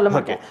இருக்குன்னு நான் சொல்ல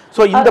மாட்டேன்.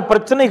 சோ இந்த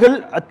பிரச்சனைகள்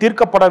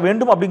தீர்க்கப்பட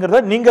வேண்டும் அப்படிங்கறத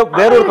நீங்க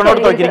வேற ஒரு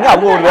கண்ணோட்டத்துல வைக்கிறீங்க,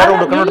 அவங்க ஒரு வேற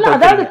ஒரு கண்ணோட்டத்துல.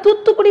 அதாவது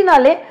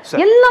தூத்துக்குடினாலே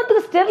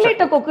எல்லாத்துக்கும்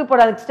ஸ்டெர்லைட்டை கொக்கி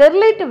போடாது.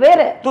 ஸ்டெர்லைட் வேற,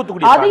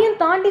 அதையும்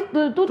தாண்டி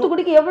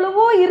தூத்துக்குடிக்கு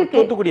எவ்வளவோ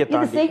இருக்கு.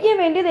 இது செய்ய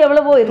வேண்டியது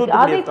எவ்வளவோ இருக்கு.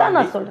 அதை தான்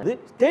நான்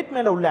சொல்றேன். ஸ்டேட்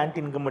மேல உள்ள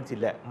ஆன்டி இன்கம்பன்சி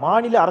இல்ல,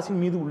 மாநில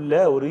அரசின் மீது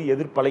உள்ள ஒரு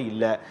எதிர்ப்பலை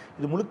இல்ல,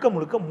 இது முழுக்க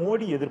முழுக்க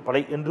மோடி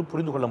எதிர்ப்பலை என்று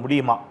புரிந்து கொள்ள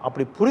முடியுமா?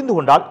 அப்படி புரிந்து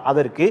கொண்டால்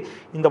அதற்கு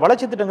இந்த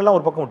வளர்ச்சி திட்டங்கள்லாம்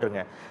ஒரு பக்கம்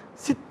விட்டுருங்க.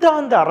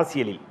 சித்தாந்த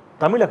அரசியலில்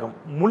தமிழகம்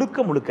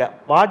முழுக்க முழுக்க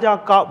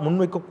பாஜக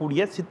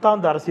முன்வைக்கக்கூடிய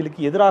சித்தாந்த அரசியலுக்கு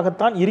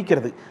எதிராகத்தான்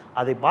இருக்கிறது.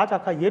 அதை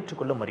பாஜக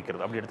ஏற்றுக்கொள்ள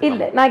மறுக்கிறது. அப்படி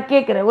இல்ல, நான்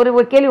கேட்கிறேன்,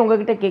 ஒரு கேள்வி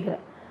உங்ககிட்ட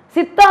கேட்கிறேன்.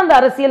 சித்தாந்த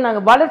அரசியல்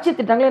நாங்க வளர்ச்சி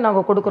திட்டங்களை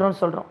நாங்க கொடுக்குறோம்னு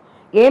சொல்றோம்,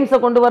 எய்ம்ஸை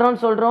கொண்டு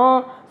வரோம்னு சொல்றோம்,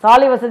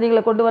 சாலை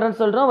வசதிகளை கொண்டு வரேன்னு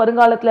சொல்றோம்,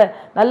 வருங்காலத்துல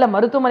நல்ல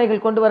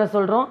மருத்துவமனைகள் கொண்டு வர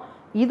சொல்றோம்.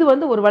 இது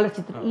வந்து ஒரு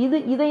வளர்ச்சி திட்டம்.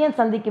 இதையும்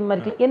சந்திக்கும்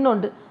மாதிரி.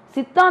 இன்னொன்று,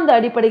 சித்தாந்த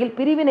அடிப்படையில்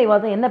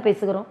பிரிவினைவாதம் என்ன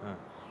பேசுகிறோம்?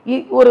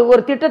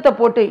 ஒரு திட்டத்தை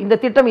போட்டு இந்த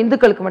திட்டம்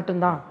இந்துக்களுக்கு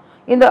மட்டும்தான்,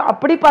 இந்த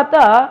அப்படி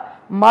பார்த்தா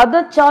மத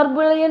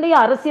சார்புடைய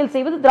அரசியல்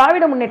செய்வது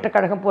திராவிட முன்னேற்ற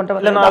கழகம்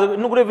போன்றவர்கள்.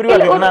 இன்னும் கூட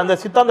விரிவாக அந்த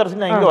சித்தாந்த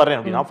அரசியல் நான் எங்க வரேன்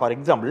அப்படின்னா, ஃபார்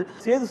எக்ஸாம்பிள்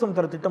சேது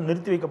சமுத்திர திட்டம்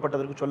நிறுத்தி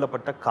வைக்கப்பட்டதற்கு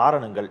சொல்லப்பட்ட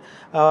காரணங்கள்,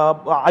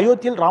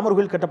 அயோத்தியில் ராமர்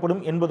கோயில்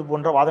கட்டப்படும் என்பது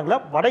போன்ற வாதங்களை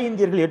வட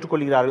இந்தியர்கள்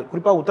ஏற்றுக்கொள்கிறார்கள்,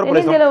 குறிப்பாக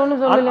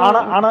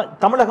உத்தரப்பிரதேசம். ஆனா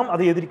தமிழகம்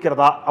அதை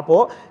எதிர்க்கிறதா? அப்போ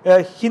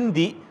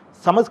ஹிந்தி,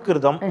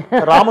 சமஸ்கிருதம்,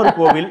 ராமர்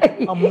கோவில்,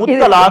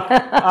 முத்தலாக்,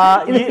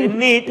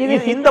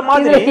 இந்த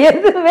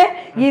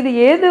மாதிரி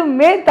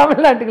எதுவுமே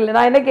தமிழ்நாட்டுக்கு.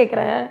 நான் என்ன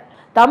கேட்கிறேன்,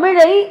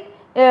 தமிழை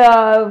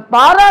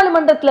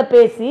பாராளுமன்றத்தில்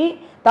பேசி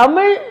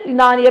தமிழ்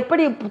நான்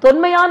எப்படி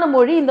தொன்மையான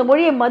மொழி, இந்த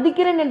மொழியை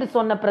மதிக்கிறேன் என்று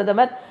சொன்ன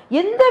பிரதமர்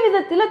எந்த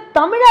விதத்தில்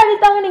தமிழை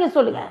அழித்தாங்க நீங்க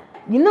சொல்லுங்க.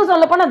 இன்னும்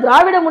சொல்ல போனா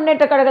திராவிட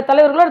முன்னேற்ற கழக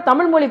தலைவர்களோட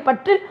தமிழ் மொழி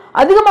பற்றி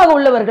அதிகமாக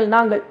உள்ளவர்கள்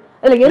நாங்கள்.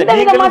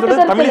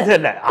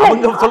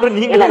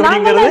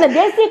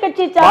 தேசிய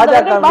கட்சியை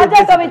சார்ந்தவர்கள்,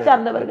 பாஜகவை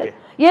சார்ந்தவர்கள்,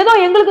 ஏதோ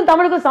எங்களுக்கும்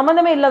தமிழுக்கும்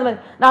சம்பந்தமே இல்லாத.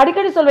 நான்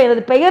அடிக்கடி சொல்வேன்,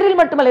 எனது பெயரில்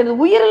மட்டுமல்ல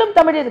எனது உயிரிலும்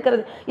தமிழ்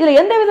இருக்கிறது. இதுல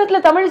எந்த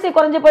விதத்துல தமிழிசை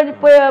குறைஞ்சு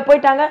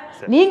போயிட்டாங்க?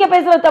 நீங்க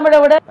பேசுற தமிழை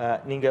விட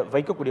நீங்க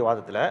வைக்கக்கூடிய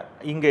வாதத்துல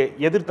இங்க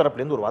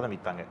எதிர்த்தரப்புல இருந்து ஒரு வாதம்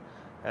வைத்தாங்க,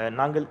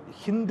 நாங்கள்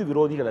ஹிந்து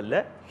விரோதிகள் அல்ல,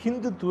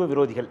 ஹிந்துத்துவ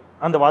விரோதிகள்.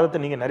 அந்த வாதத்தை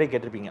நீங்க நிறைய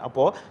கேட்டிருப்பீங்க.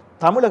 அப்போ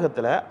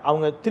தமிழகத்துல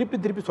அவங்க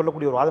திருப்பி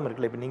சொல்லக்கூடிய ஒரு வாதம்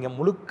இருக்குல்ல, இப்போ நீங்க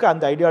முழுக்க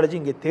அந்த ஐடியாலஜி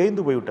இங்கே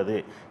தேர்ந்து போய்விட்டது,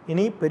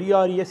 இனி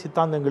பெரியாரிய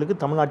சித்தாந்தங்களுக்கு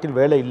தமிழ்நாட்டில்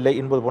வேலை இல்லை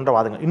என்பது போன்ற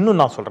வாதங்கள். இன்னும்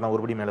நான் சொல்றேன்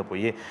ஒருபடி மேலே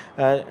போய்,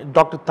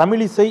 டாக்டர்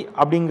தமிழிசை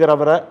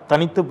அப்படிங்கிறவரை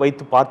தனித்து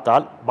வைத்து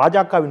பார்த்தால்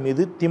பாஜகவின்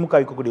மீது திமுக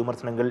வைக்கக்கூடிய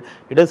விமர்சனங்கள்,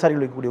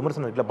 இடதுசாரிகள் வைக்கக்கூடிய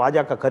விமர்சனங்கள்,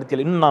 பாஜக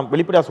கருத்தியல், இன்னும் நான்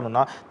வெளிப்படையாக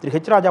சொன்னேன்னா திரு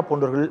ஹெச் ராஜா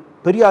போன்றவர்கள்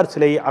பெரியார்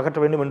சிலையை அகற்ற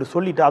வேண்டும் என்று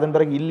சொல்லிட்டு அதன்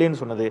பிறகு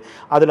இல்லைன்னு சொன்னது,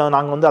 அதில்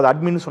நாங்கள் வந்து அது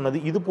அட்மின்னு சொன்னது,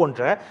 இது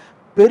போன்ற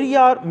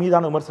பெரியார்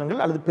மீதான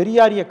விமர்சனங்கள் அல்லது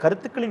பெரியாரிய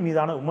கருத்துக்களின்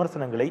மீதான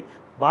விமர்சனங்களை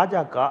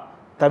பாஜக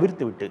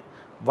தவிர்த்து விட்டு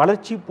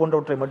வளர்ச்சி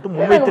போன்றவற்றை மட்டும்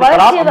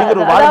முன்வைத்திருக்கலாம் அப்படிங்கிற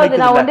ஒரு வாதம்.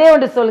 நான் ஒன்றே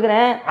ஒன்று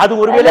சொல்கிறேன், அது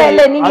ஒருவேளை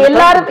இல்ல நீங்க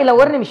எல்லாரும் இல்ல,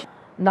 ஒரு நிமிஷம்,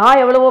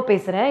 நான் எவ்வளவோ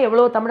பேசுறேன்,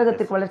 எவ்வளவோ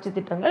தமிழகத்துக்கு வளர்ச்சி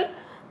திட்டங்கள்,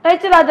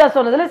 ஹெச் ராஜா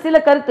சொன்னதுல சில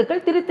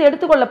கருத்துக்கள் திருத்தி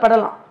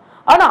எடுத்துக்கொள்ளப்படலாம்.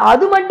 ஆனா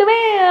அது மட்டுமே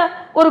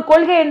ஒரு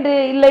கொள்கை என்று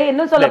இல்லை.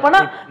 என்ன சொல்ல போனா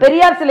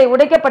பெரியார் சிலை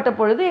உடைக்கப்பட்ட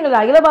பொழுது எங்கள்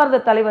அகில பாரத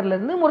தலைவர்ல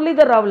இருந்து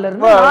முரளிதர் ராவ்ல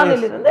இருந்து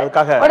நானில இருந்து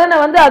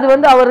உடனே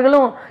அது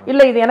அவர்களும்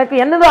இல்ல இது எனக்கு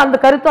என்னதோ அந்த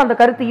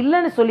கருத்து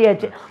இல்லைன்னு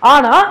சொல்லியாச்சு.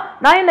 ஆனா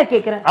நான் என்ன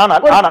கேட்கிறேன்,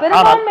 ஒரு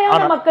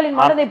பெரும்பான்மையான மக்களின்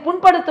மனதை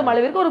புண்படுத்தும்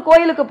அளவிற்கு ஒரு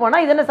கோயிலுக்கு போனா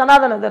இது என்ன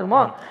சனாதன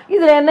தர்மம்,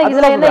 இதுல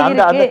என்ன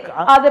இருக்கு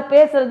அதை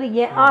பேசுறது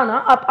ஏன்?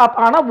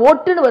 ஆனா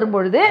ஓட்டுன்னு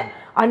வரும்பொழுது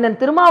அண்ணன்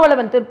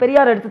திருமாவளவன்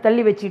பெரியார் எடுத்து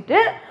தள்ளி வச்சுட்டு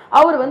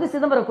அவர்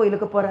சிதம்பரம்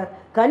கோயிலுக்கு போறார்.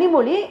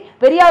 கனிமொழி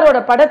பெரியாரோட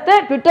படத்தை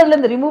ட்விட்டர்ல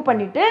இருந்து ரிமூவ்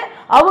பண்ணிட்டு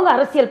அவங்க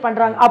அரசியல்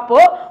பண்றாங்க. அப்போ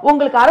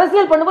உங்களுக்கு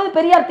அரசியல் பண்ணும்போது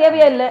பெரியார்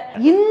தேவையா இல்ல?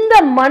 இந்த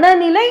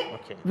மனநிலை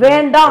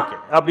வேண்டாம்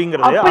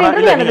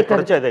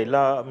அப்படிங்கிறது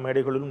எல்லா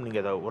மேடைகளிலும்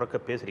நீங்க அதை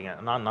உறக்க பேசுறீங்க.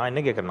 நான்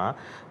என்ன கேட்கறேன்னா,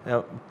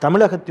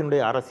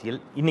 தமிழகத்தினுடைய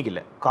அரசியல் இன்னைக்கு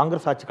இல்ல,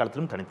 காங்கிரஸ் ஆட்சி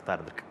காலத்திலும் தனித்து தான்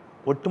இருந்திருக்கு.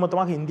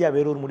 ஒட்டுமொத்தமாக இந்தியா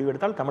வேறொரு முடிவு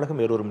எடுத்தால் தமிழகம்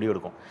வேறொரு முடிவு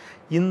எடுக்கும்.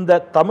 இந்த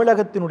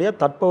தமிழகத்தினுடைய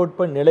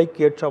தட்பவெட்ப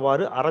நிலைக்கு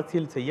ஏற்றவாறு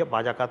அரசியல் செய்ய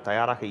பாஜக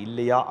தயாராக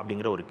இல்லையா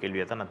அப்படிங்கிற ஒரு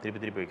கேள்வியை தான் நான்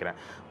திருப்பி வைக்கிறேன்.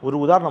 ஒரு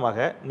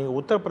உதாரணமாக நீங்கள்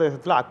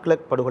உத்தரப்பிரதேசத்தில்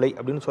அக்லக் படுகொலை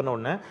அப்படின்னு சொன்ன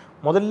உடனே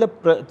முதல்ல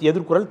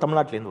எதிர்குரல்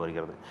தமிழ்நாட்டிலேருந்து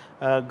வருகிறது.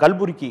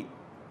 கல்புர்கி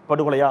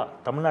படுகொலையா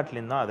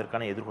தமிழ்நாட்டிலேருந்து தான்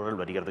அதற்கான எதிர்குரல்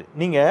வருகிறது.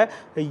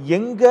 நீங்கள்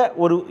எங்கே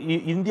ஒரு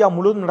இந்தியா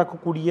முழுவதும்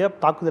நடக்கக்கூடிய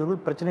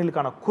தாக்குதல்கள்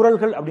பிரச்சனைகளுக்கான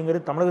குரல்கள்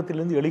அப்படிங்கிறது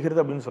தமிழகத்திலிருந்து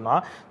எழுகிறது அப்படின்னு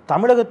சொன்னால்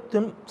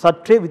தமிழகத்தின்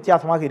சற்றே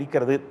வித்தியாசமாக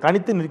இருக்கிறது,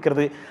 தனித்து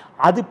நிற்கிறது.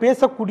 அது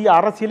பேசக்கூடிய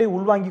அரசியலை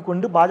உள்வாங்கி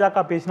கொண்டு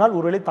பாஜக பேசினால்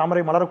ஒருவேளை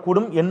தாமரை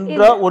மலரக்கூடும்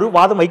என்ற ஒரு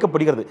வாதம்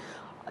வைக்கப்படுகிறது.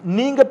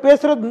 நீங்க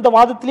பேசுற இந்த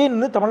வாதத்திலே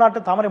நின்று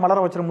தமிழ்நாட்டை தாமரை மலர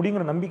வச்சிட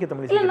முடியுங்கிற நம்பிக்கை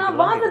தமிழ்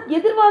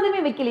எதிர்வாதமே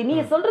வைக்கல.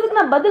 நீங்க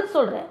சொல்றதுக்கு நான் பதில்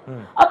சொல்றேன்.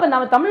 அப்ப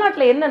நம்ம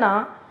தமிழ்நாட்டுல என்னன்னா,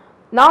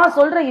 நான்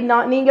சொல்றேன்,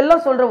 நீங்க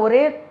எல்லாம் சொல்ற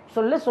ஒரே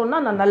சொன்னா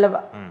நான் நல்லவ.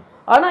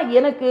 ஆனா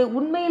எனக்கு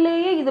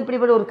உண்மையிலேயே இது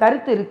இப்படிப்பட்ட ஒரு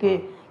கருத்து இருக்கு,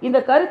 இந்த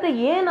கருத்தை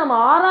ஏன் நம்ம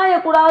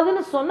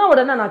ஆராயக்கூடாதுன்னு சொன்ன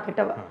உடனே நான்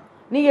கிட்டவ.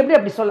 நீங்க எப்படி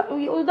அப்படி சொல்ல?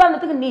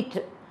 உதாரணத்துக்கு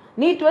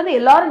நீட்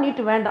எல்லாரும்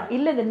நீட் வேண்டாம்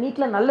இல்ல, இந்த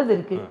நீட்ல நல்லது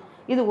இருக்கு,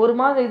 இது ஒரு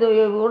மாதம் இது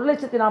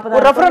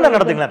 1,40,000 ரெஃபரண்டம்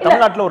நடத்துங்க.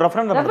 தமிழ்நாட்டுல ஒரு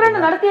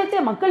ரெஃபரண்டம்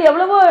நடத்தியாச்சே. மக்கள்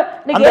எவ்வளவோ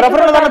அந்த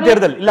ரெஃபரண்டம் தான்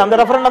தேர்தல் இல்ல,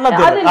 அந்த ரெஃபரண்டம் தான்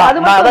தேர்தல். நான்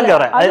அதான்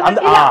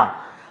சொல்றேன்.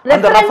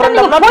 அந்த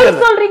ரெஃபரண்டம் தான்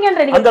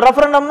தேர்தல். அந்த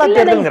ரெஃபரண்டம் தான்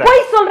தேர்தல்ங்கற. போய்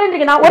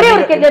சொல்றீங்க. நான் ஒரே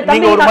ஒரு கேள்வி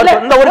தம்பி,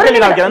 இந்த ஒரு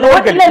கேள்வி நான்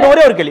கேக்குறேன்.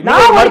 ஒரே ஒரு கேள்வி.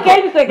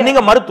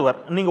 நீங்க மருத்துவர்,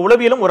 நீங்க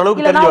உளவியலும்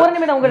ஓரளவுக்கு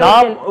தெரியும்.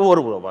 நான்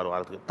ஒரு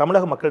வாரத்துக்கு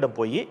தமிழக மக்களிடம்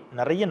போய்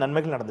நிறைய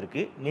நன்மைகள்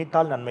நடந்திருக்கு,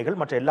 நீட்டால் நன்மைகள்,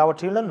 மற்ற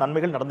எல்லாவற்றிலும்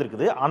நன்மைகள்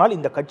நடந்திருக்குது. ஆனால்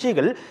இந்த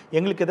கட்சிகள்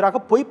எங்களுக்கு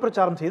எதிராக பொய்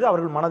பிரச்சாரம் செய்து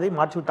அவர்கள் மனதை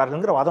மாற்றி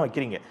விட்டார்கள்ங்கிற வாதம்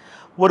வைக்கிறீங்க.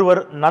 ஒருவர்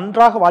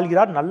நன்றாக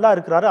வாழ்கிறார், நல்லா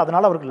இருக்கிறாரு,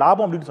 அதனால அவருக்கு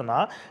லாபம் அப்படின்னு சொன்னா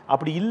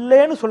அப்படி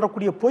இல்லைன்னு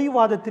சொல்லக்கூடிய பொய்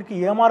வாதத்திற்கு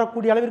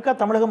ஏமாறக்கூடிய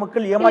அளவிற்கு தமிழக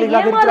மக்கள்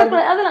ஏமாளிகளாக இருக்கிறார்கள்.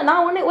 நான்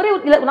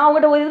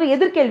உங்கள்கிட்ட ஒரு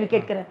எதிர்கேள்வி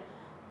கேட்கிறேன்.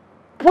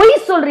 பொய்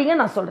சொல்றீங்க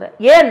நான் சொல்றேன்.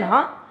 ஏன்னா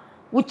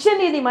உச்ச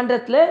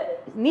நீதிமன்றத்துல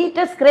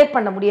நீட்டை ஸ்கிரேப்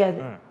பண்ண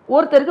முடியாது.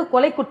 ஒருத்தருக்கு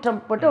கொலை குற்றம்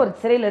போட்டு ஒரு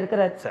சிறையில்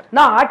இருக்கிறார்.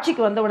 நான்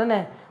ஆட்சிக்கு வந்த உடனே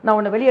நான்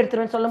உன்னை வெளியே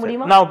எடுத்துருவேன் சொல்ல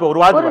முடியுமா?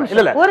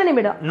 ஒரு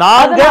நிமிடம்.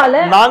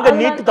 நாங்க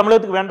நீட்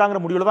தமிழகத்துக்கு வேண்டாங்கிற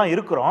முடிவுல தான்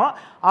இருக்கிறோம்.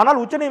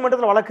 ஆனால் உச்ச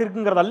நீதிமன்றத்தில் வழக்கு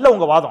இருக்குங்கிறது அல்ல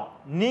உங்க வாதம்.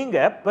 நீங்க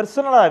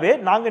பர்சனலாவே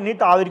நாங்க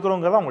நீட்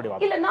ஆதரிக்கிறோங்கிறதா உங்களுடைய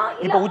வாதம்.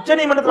 இப்ப உச்ச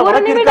நீதிமன்றத்தில்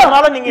வழக்கு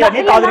இருக்கிறதுனால நீங்க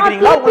நீட்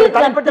ஆதரிக்கிறீங்களா? உங்களுக்கு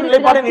தனிப்பட்ட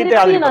நிலைப்பாடு நீட்டை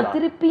ஆதரிக்கிறீங்களா? நான்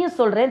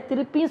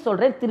திருப்பியும்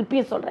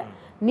சொல்றேன்.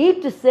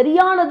 நீட்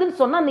சரியானதுன்னு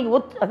சொன்னா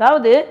நீங்க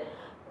அதாவது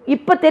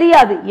இப்ப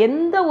தெரியாது,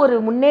 எந்த ஒரு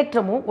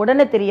முன்னேற்றமும்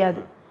உடனே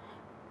தெரியாது.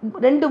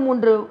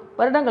 2-3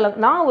 வருடங்கள்.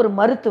 நான் ஒரு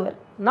மருத்துவர்,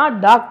 நான்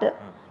டாக்டர்,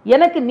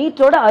 எனக்கு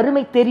நீட்டோட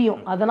அருமை தெரியும்.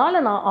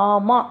 அதனால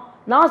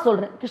நான்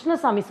சொல்றேன்,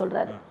 கிருஷ்ணசாமி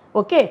சொல்றாரு,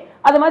 ஓகே,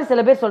 அது மாதிரி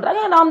சில பேர்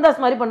சொல்றாங்க,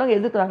 ராமதாஸ் மாதிரி பண்றவங்க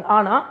எதிர்க்கிறாங்க.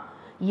 ஆனா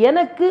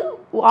எனக்கு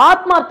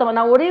ஆத்மார்த்தமா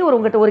நான்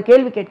உங்ககிட்ட ஒரு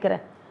கேள்வி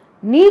கேட்கிறேன்.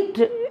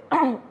 நீட்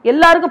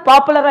எல்லாருக்கும்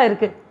பாப்புலரா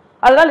இருக்கு,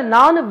 அதனால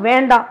நானும்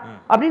வேண்டாம்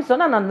அப்படின்னு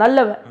சொன்னா நான்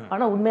நல்லவன்.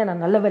 ஆனா உண்மையா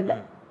நான் நல்லவன் இல்லை.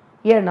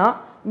 ஏன்னா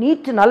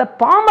நீட்டுனால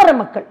பாமர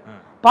மக்கள்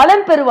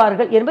பலன்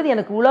பெறுவார்கள் என்பது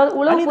எனக்கு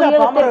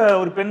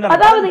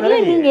அதாவது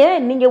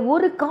நீங்க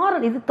ஒரு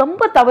காரணம், இது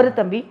ரொம்ப தவறு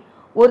தம்பி.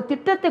 ஒரு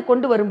திட்டத்தை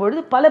கொண்டு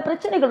வரும்பொழுது பல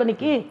பிரச்சனைகள்.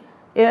 இன்னைக்கு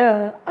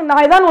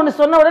நான் ஏதாவது ஒண்ணு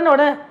சொன்ன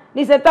உடனே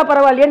நீ செத்தா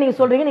பரவாயில்லையா நீங்க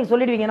சொல்றீங்க, நீங்க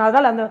சொல்லிடுவீங்க. நான்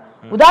அதனால அந்த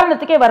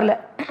உதாரணத்துக்கே வரல.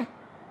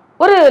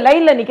 ஒரு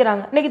லைன்ல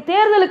நிக்கிறாங்க, இன்னைக்கு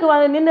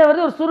தேர்தலுக்கு நின்று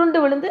ஒரு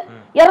சுருண்டு விழுந்து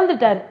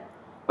இறந்துட்டாரு.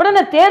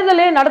 உடனே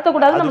தேர்தலே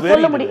நடத்தக்கூடாதுன்னு நம்ம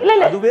சொல்ல முடியும்.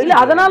 இல்ல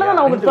அதனாலதான்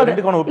நான் உங்களுக்கு சொல்றேன்.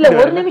 இல்ல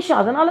ஒரு நிமிஷம்,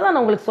 அதனாலதான்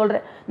நான் உங்களுக்கு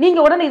சொல்றேன். நீங்க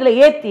உடனே இதுல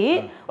ஏத்தி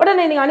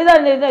உடனே நீங்க அனிதா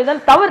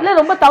தவறுல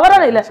ரொம்ப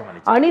தவறான இல்ல.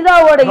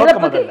 அனிதாவோட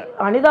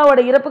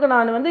இறப்புக்கு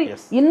நான்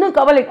இன்னும்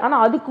கவலை. ஆனா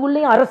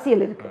அதுக்குள்ளேயும்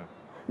அரசியல் இருக்கு.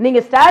 நீங்க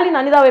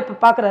ஸ்டாலின் அனிதாவை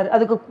பாக்குறாரு,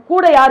 அதுக்கு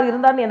கூட யார்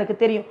இருந்தாருன்னு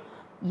எனக்கு தெரியும்.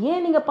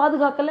 ஏன் நீங்க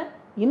பாதுகாக்கல?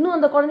 இன்னும்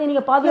அந்த குழந்தைய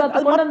நீங்க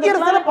பாதுகாத்து.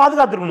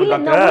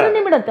 ஒரு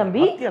நிமிடம்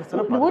தம்பி,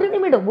 ஒரு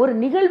நிமிடம். ஒரு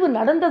நிகழ்வு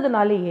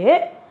நடந்ததுனாலேயே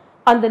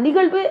அந்த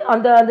நிகழ்வு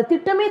அந்த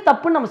திட்டமே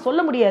தப்புன்னு நம்ம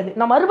சொல்ல முடியாது.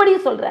 நான்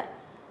மறுபடியும் சொல்றேன்,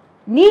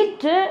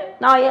 நீட்டு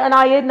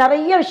நான்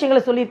நிறைய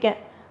விஷயங்களை சொல்லியிருக்கேன்.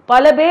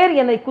 பல பேர்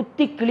என்னை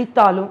குத்தி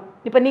கிழித்தாலும்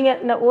இப்ப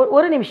நீங்க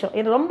ஒரு நிமிஷம்,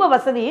 எனக்கு ரொம்ப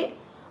வசதி,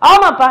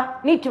 ஆமாப்பா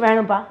நீட்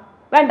வேணும்பா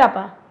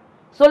வேண்டாப்பா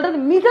சொல்றது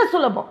மிக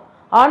சுலபம்.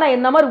 ஆனா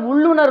என்ன மாதிரி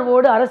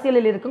உள்ளுணர்வோடு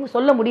அரசியலில் இருக்குன்னு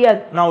சொல்ல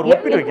முடியாது.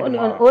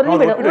 ஒரு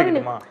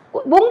நிமிடம்,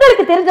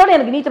 உங்களுக்கு தெரிஞ்சோட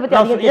எனக்கு நீச்ச பத்தி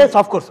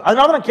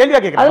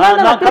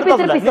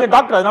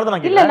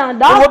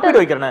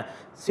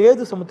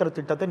சேது சமுத்திர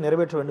திட்டத்தை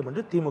நிறைவேற்ற வேண்டும்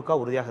என்று திமுக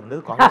உறுதியாக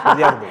இருந்தது, காங்கிரஸ்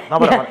உறுதியாக இருந்தது.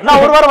 நான்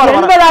ஒரு வாரம்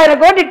 80,000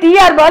 கோடி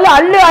டிஆர் பால்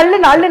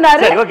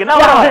அள்ளுனாரு.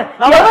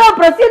 எவ்வளவு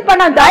ப்ரொசீட்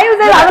பண்ணா தயவு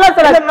செய்து அதெல்லாம்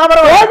சொல்ல.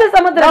 சேது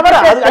சமுத்திர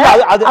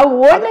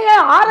ஒண்ணைய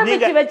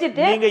ஆரம்பிச்சு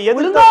வச்சிட்டு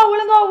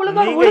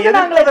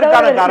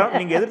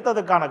நீங்க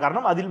எதிர்த்ததற்கான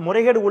காரணம் அதில்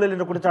முறைகேடு ஊழல்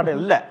என்ற குற்றச்சாட்டு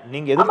இல்ல.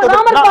 நீங்க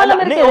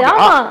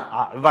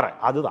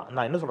அதுதான்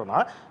நான் என்ன சொல்றேன்னா,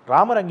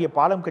 ராமர் அங்கே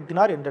பாலம்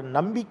கட்டினார் என்ற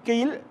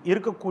நம்பிக்கையில்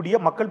இருக்கக்கூடிய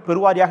மக்கள்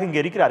பெருவாரியாக இங்க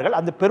இருக்கிறார்கள்.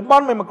 அந்த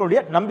பெரும்பான்மை மக்களுடைய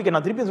நம்பிக்கை,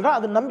 நான் திருப்பி சொல்றேன்,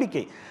 அது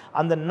நம்பிக்கை.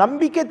 அந்த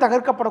நம்பிக்கை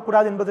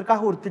தகர்க்கப்படக்கூடாது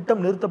என்பதற்காக ஒரு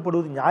திட்டம்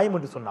நிறுத்தப்படுவது நியாயம்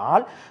என்று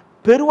சொன்னால்,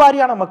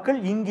 பெருவாரியான மக்கள்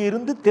இங்கு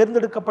இருந்து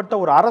தேர்ந்தெடுக்கப்பட்ட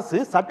ஒரு அரசு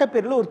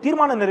சட்டப்பேரவையில் ஒரு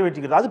தீர்மானம்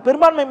நிறைவேற்றுகிறது. அது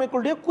பெரும்பான்மை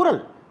மக்களுடைய குரல்.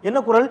 என்ன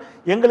குரல்?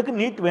 எங்களுக்கு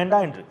நீட்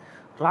வேண்டாம் என்று.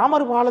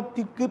 ராமர்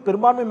பாலத்திற்கு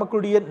பெரும்பான்மை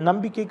மக்களுடைய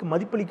நம்பிக்கைக்கு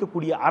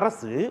மதிப்பளிக்கக்கூடிய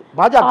அரசு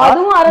பாஜக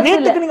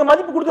நீட்டுக்கு நீங்க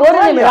மதிப்பு கொடுத்து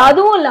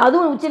அதுவும் இல்ல,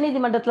 அதுவும்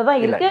உச்சநீதிமன்றத்துல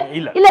தான் இருக்கு.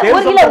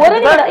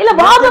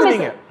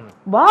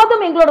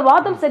 வாதம் எங்களோட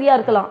வாதம் சரியா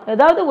இருக்கலாம்.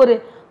 ஏதாவது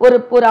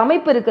ஒரு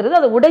அமைப்பு இருக்கிறது,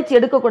 அதை உடைச்சு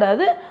எடுக்க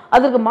கூடாது,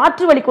 அதற்கு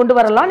மாற்று வழி கொண்டு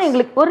வரலாம்னு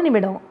எங்களுக்கு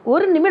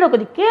ஒரு நிமிடம்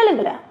கொஞ்சம்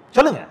கேளுங்களேன்.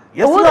 சொல்லுங்க.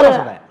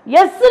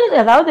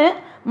 அதாவது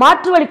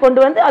மாற்று வழி கொண்டு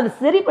வந்து அது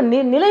சரி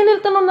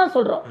நிலைநிறுத்தணும் தான்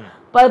சொல்றோம்.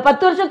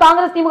 10 வருஷம்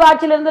காங்கிரஸ் திமுக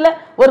ஆட்சியில இருந்தல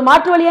ஒரு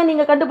மாற்று வழியா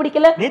நீங்க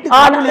கண்டுபிடிக்கல.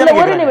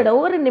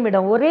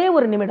 ஒரே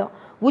ஒரு நிமிடம்.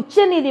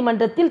 உச்ச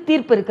நீதிமன்றத்தில்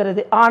தீர்ப்பு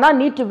இருக்கிறது. ஆனா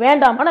நீட்டு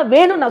வேண்டாம், ஆனா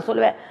வேணும் நான்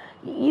சொல்லுவேன்.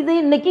 இது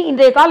இன்னைக்கு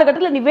இன்றைய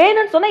காலகட்டத்தில் நீ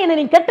வேணும்னு சொன்னா என்ன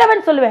நீ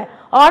கெட்டவன் சொல்லுவேன்.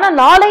 ஆனா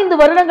 4-5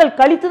 வருடங்கள்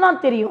கழித்து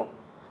தான் தெரியும்.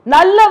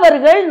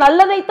 நல்லவர்கள்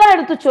நல்லதைத்தான்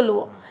எடுத்து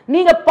சொல்லுவோம்.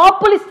 நீங்க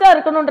பாப்புலிஸ்டா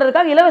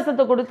இருக்கணும்ன்றதுக்காக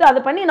இலவசத்தை கொடுத்து அதை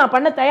பண்ணி நான்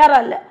பண்ண தயாரா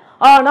இல்லை.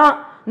 ஆனா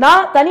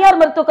நான் தனியார்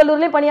மருத்துவக்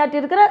கல்லூரியிலே பணியாற்றி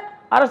இருக்கிறேன்,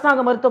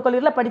 அரசாங்க மருத்துவக்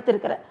கல்லூரியில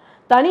படித்திருக்கிறேன்.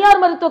 தனியார்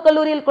மருத்துவக்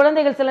கல்லூரியில்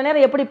குழந்தைகள் சில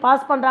நேரம் எப்படி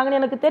பாஸ் பண்றாங்கன்னு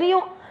எனக்கு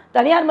தெரியும்.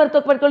 தனியார்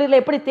மருத்துவக் கல்லூரியில்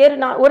எப்படி தேர்வு,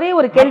 நான் ஒரே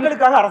ஒரு கேள்வி,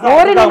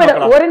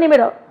 ஒரு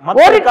நிமிடம்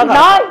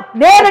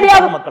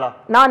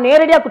நான்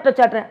நேரடியாக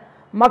குற்றச்சாட்டுறேன்.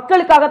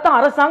 மக்களுக்காகத்தான்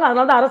அரசாங்கம்,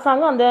 அதனாலதான்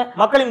அரசாங்கம் அந்த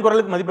மக்களின்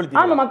குரலுக்கு மதிப்பளிக்கும்.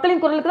 ஆமா,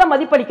 மக்களின் குரலுக்கு தான்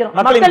மதிப்பளிக்கிறோம்,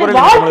 மக்களின்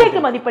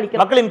வாழ்க்கைக்கு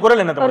மதிப்பளிக்கிறோம். மக்களின்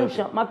குரல் என்ன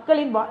நிமிஷம்,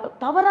 மக்களின்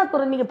தவறா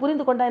குரல் நீங்க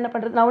புரிந்து கொண்டா என்ன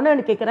பண்றது? நான்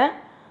ஒண்ணு கேட்கிறேன்.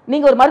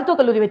 நீங்க ஒரு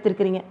மருத்துவக் கல்லூரி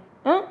வைத்திருக்கிறீங்க,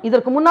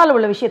 இதற்கு முன்னால்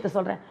உள்ள விஷயத்தை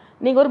சொல்றேன்.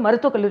 நீங்க ஒரு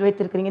மருத்துவக் கல்லூரி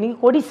வைத்திருக்கிறீங்க, நீங்க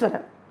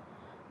கோடீஸ்வரன்.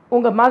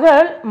 உங்க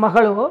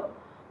மகளோ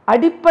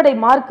அடிப்படை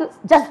மார்க்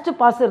ஜஸ்ட்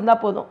பாஸ் இருந்தா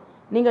போதும்,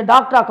 நீங்க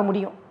டாக்டர் ஆக்க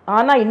முடியும்.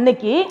 ஆனா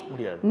இன்னைக்கு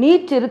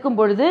நீட் இருக்கும்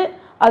பொழுது,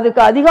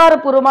 அதுக்கு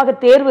அதிகாரப்பூர்வமாக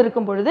தேர்வு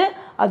இருக்கும் பொழுது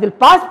அதில்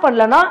பாஸ்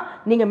பண்ணலனா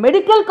நீங்க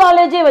மெடிக்கல்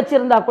காலேஜே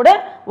வச்சிருந்தா கூட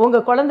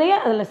உங்க குழந்தைய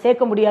அதுல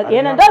சேர்க்க முடியாது.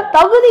 ஏனென்றால்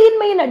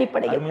தகுதியின்மையின்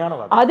அடிப்படையில்.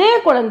 அதே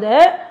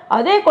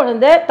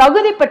குழந்தை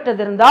தகுதி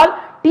பெற்றிருந்தால்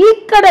டீ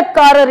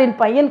கடைக்காரரின்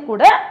பையன்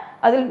கூட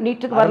அதில்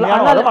நீட்டுக்கு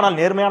வரலாம். ஆனால்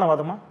நேர்மையான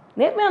வாதமா?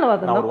 நேர்மையான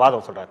வாதம். ஒரு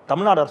வாதம் சொல்றேன்.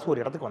 தமிழ்நாடு அரசு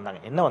ஒரு இடத்துக்கு வந்தாங்க.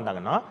 என்ன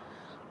வந்தாங்கன்னா,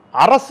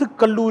 அரசு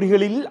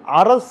கல்லூரிகளில்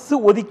அரசு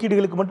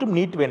ஒதுக்கீடுகளுக்கு மட்டும்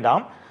நீட்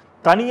வேண்டாம்,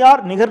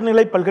 தனியார்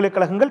நிகர்நிலை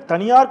பல்கலைக்கழகங்கள்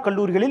தனியார்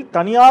கல்லூரிகளில்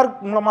தனியார்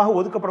மூலமாக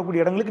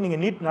ஒதுக்கப்படக்கூடிய இடங்களுக்கு நீங்க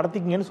நீட்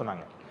நடத்திக்கீங்கன்னு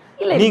சொன்னாங்க.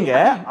 நீங்க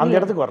அந்த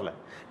இடத்துக்கு வரல.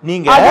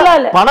 நீங்க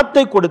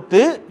பணத்தை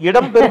கொடுத்து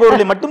இடம்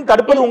பெறுபவர்களை மட்டும்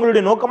தடுப்பது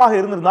உங்களுடைய நோக்கமாக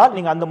இருந்திருந்தால்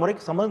நீங்க அந்த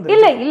முறைக்கு சம்மந்தம்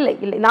இல்லை. இல்லை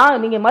இல்லை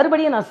நான் நீங்க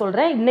மறுபடியும் நான்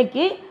சொல்றேன்,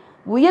 இன்னைக்கு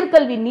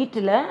உயர்கல்வி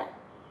நீட்டில்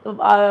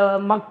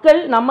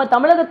மக்கள், நம்ம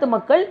தமிழகத்து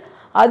மக்கள்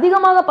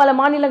அதிகமாக பல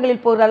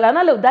மாநிலங்களில் போகிறார்கள்.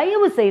 ஆனால்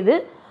தயவு செய்து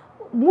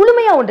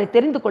முழுமையா ஒன்றை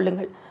தெரிந்து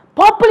கொள்ளுங்கள்,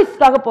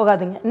 பாப்புலிஸ்டாக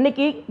போகாதுங்க.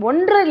 இன்னைக்கு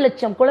 1.5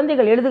 லட்சம்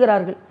குழந்தைகள்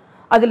எழுதுகிறார்கள்.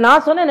 அதில்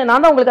நான் சொன்னேன்,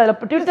 நான் தான் உங்களுக்கு அதில்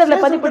ட்விட்டர்ல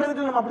பதிவு.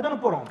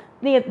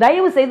 நீங்க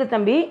தயவு செய்து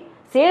தம்பி,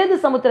 சேது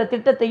சமுத்திர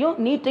திட்டத்தையும்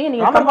நீட்டையும்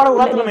நீங்க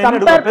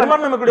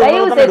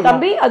தயவு செய்து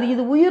தம்பி, அது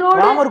இது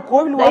உயிரோடு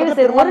தயவு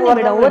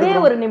செய்து ஒரே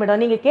ஒரு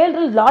நிமிடம் நீங்க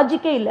கேள்வி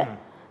லாஜிக்கே இல்லை.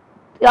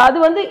 அது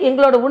வந்து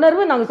எங்களோட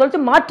உணர்வு, நாங்க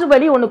சொல்லிச்சு மாற்று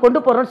வழி ஒண்ணு கொண்டு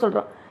போறோம்னு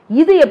சொல்றோம்.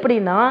 இது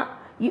எப்படின்னா,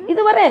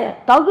 இதுவரை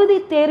தகுதி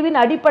தேர்வின்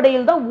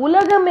அடிப்படையில் தான்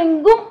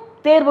உலகமெங்கும்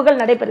தேர்வுகள்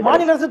நடைபெறும்.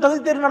 மாநில அரசு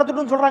தகுதி தேர்வு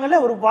நடத்தணும்னு சொல்றாங்கல்ல,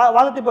 ஒரு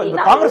வாதத்தை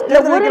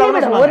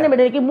ஒரு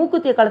நிமிடம்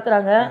மூக்குத்தியை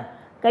கலத்துறாங்க,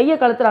 கையை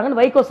கலத்துறாங்கன்னு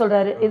வைகோ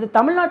சொல்றாரு. இது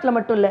தமிழ்நாட்டில்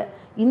மட்டும் இல்ல,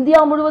 இந்தியா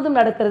முழுவதும்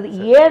நடக்கிறது.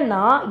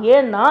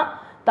 ஏன்னா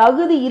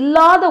தகுதி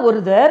இல்லாத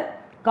ஒருத்தர்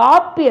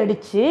காப்பி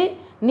அடிச்சு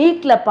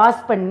நீட்ல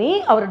பாஸ் பண்ணி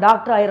அவர்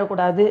டாக்டர்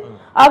ஆயிடக்கூடாது.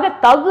 ஆக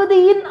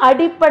தகுதியின்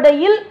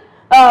அடிப்படையில்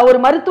ஒரு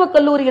மருத்துவக்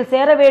கல்லூரியில்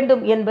சேர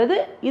வேண்டும் என்பது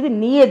இது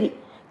நியதி.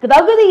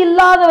 தகுதி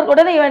இல்லாதவர்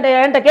உடனே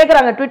என்கிட்ட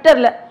கேட்குறாங்க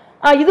ட்விட்டர்ல,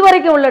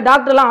 இதுவரைக்கும் உள்ள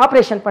டாக்டர்லாம்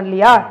ஆப்ரேஷன்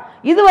பண்ணலையா,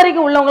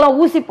 இதுவரைக்கும் உள்ளவங்களாம்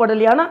ஊசி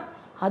போடலையானா,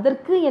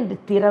 அதற்கு என்று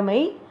திறமை,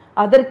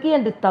 அதற்கு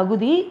என்று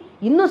தகுதி,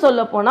 இன்னும்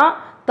சொல்ல போனா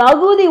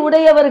தகுதி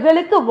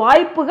உடையவர்களுக்கு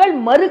வாய்ப்புகள்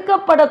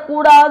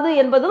மறுக்கப்படக்கூடாது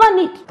என்பதுதான்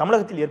நீட்.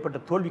 தமிழகத்தில் ஏற்பட்ட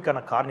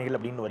தோல்விக்கான காரணிகள்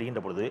அப்படின்னு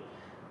வருகின்ற பொழுது,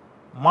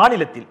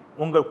 மாநிலத்தில்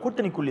உங்கள்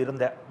கூட்டணிக்குள்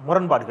இருந்த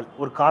முரண்பாடுகள்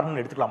ஒரு காரணம்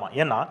எடுத்துக்கலாமா?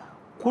 ஏன்னா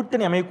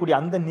கூட்டணி அமையக்கூடிய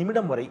அந்த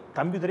நிமிடம் வரை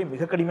தம்பிதுரை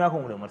மிக கடுமையாக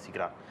உங்களை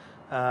விமர்சிக்கிறார்.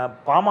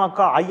 பாமக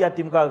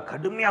அதிமுக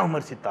கடுமையாக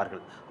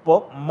விமர்சித்தார்கள். அப்போ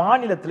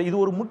மாநிலத்தில் இது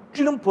ஒரு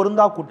முற்றிலும்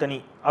பொருந்தா கூட்டணி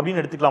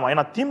அப்படின்னு எடுத்துக்கலாமா?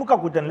 ஏன்னா திமுக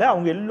கூட்டணியில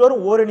அவங்க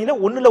எல்லாரும் ஓரணியில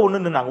ஒண்ணுல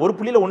நின்னாங்க, ஒரு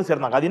புள்ளியில ஒண்ணு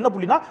சேர்ந்தாங்க. அது என்ன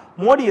புள்ளினா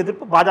மோடி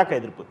எதிர்ப்பு, பாஜக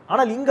எதிர்ப்பு.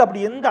 ஆனால் இங்க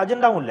அப்படி எந்த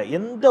அஜெண்டாவும் இல்லை,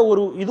 எந்த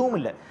ஒரு இதுவும்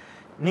இல்லை.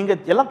 நீங்க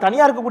எல்லாம்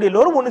தனியா இருக்கக்கூடிய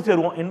எல்லோரும் ஒண்ணு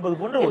சேருவோம் என்பது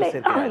போன்ற ஒரு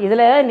சேர்க்கை.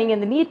 இதுல நீங்க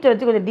இந்த நீட்டை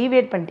வச்சு கொஞ்சம்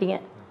டிவியேட் பண்ணிட்டீங்க.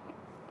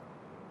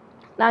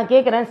 நான்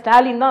கேட்குறேன்,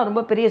 ஸ்டாலின் தான்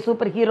ரொம்ப பெரிய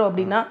சூப்பர் ஹீரோ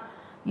அப்படின்னா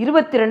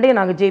 22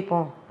 நாங்கள்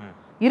ஜெயிப்போம்.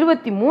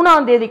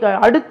 23ஆம் தேதிக்கு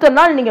அடுத்த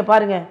நாள் நீங்க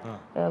பாருங்க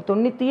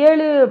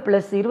 97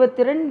 +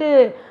 22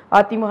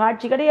 அதிமுக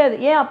ஆட்சி கிடையாது.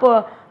 ஏன் அப்போ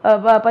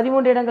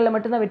 13 இடங்கள்ல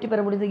மட்டும்தான் வெற்றி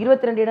பெற முடியுது,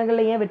 22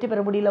 இடங்கள்ல ஏன் வெற்றி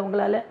பெற முடியல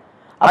உங்களால?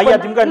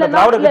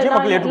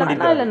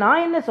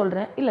 நான் என்ன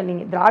சொல்றேன், இல்ல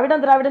நீங்க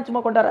திராவிடம்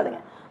சும்மா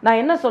கொண்டாடாதீங்க. நான்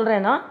என்ன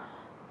சொல்றேன்னா,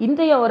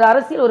 இன்றைய ஒரு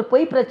அரசியல் ஒரு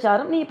பொய்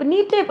பிரச்சாரம். நீ இப்ப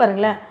நீட்டே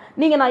பாருங்களேன்,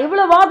 நீங்க நான்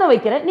இவ்வளவு வாதம்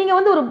வைக்கிறேன், நீங்க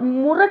வந்து ஒரு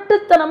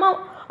முரட்டுத்தனமா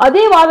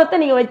அதே வாதத்தை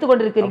நீங்க வைத்துக்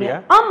கொண்டிருக்கீங்க.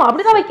 ஆமா,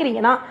 அப்படிதான் வைக்கிறீங்க.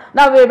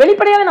 நான்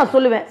வெளிப்படையாவே நான்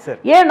சொல்லுவேன்.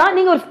 ஏன்னா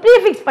நீங்க ஒரு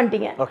ப்ரீஃபிக்ஸ்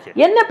பண்ணிட்டீங்க.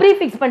 என்ன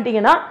ப்ரீஃபிக்ஸ்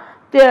பண்ணிட்டீங்கன்னா,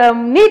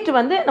 நீட்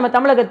வந்து நம்ம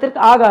தமிழகத்திற்கு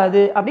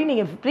ஆகாது அப்படின்னு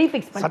நீங்க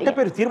ப்ரீஃபிக்ஸ்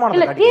பண்ணிட்டீங்க.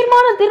 இல்ல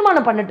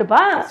தீர்மானம்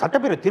பண்ணட்டுப்பா,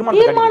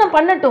 தீர்மானம்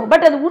பண்ணட்டும்.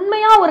 பட் அது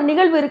உண்மையா ஒரு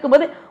நிகழ்வு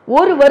இருக்கும்போது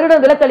ஒரு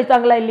வருடம்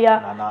விலக்களித்தாங்களா இல்லையா?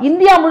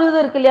 இந்தியா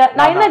முழுவதும் இருக்கு இல்லையா?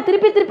 நான் என்ன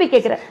திருப்பி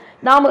கேட்கிறேன்,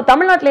 நாம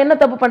தமிழ்நாட்டுல என்ன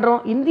தப்பு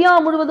பண்றோம்? இந்தியா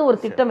முழுவதும் ஒரு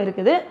திட்டம்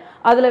இருக்குது,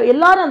 அதுல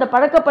எல்லாரும் அந்த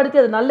பழக்கப்படுத்தி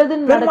அது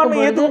நல்லதுன்னு பெரும்பான்மை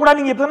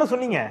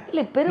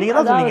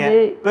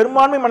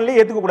மண்ணிலே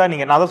ஏத்துக்க கூடாது.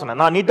 நீங்க நான்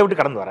சொன்னேன், நான் நீட்டை விட்டு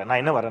கடந்து வரேன்.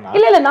 நான் என்ன வரேன்,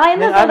 இல்ல நான்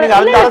என்ன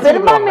சொல்றேன்,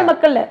 பெரும்பான்மை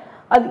மக்கள்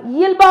அது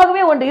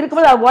இயல்பாகவே ஒன்று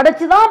இருக்கும்போது அதை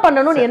உடைச்சுதான்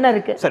பண்ணணும்னு என்ன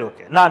இருக்கு? சரி,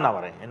 ஓகே, நான்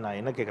வரேன். நான்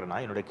என்ன கேட்கறேன்னா,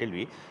 என்னோட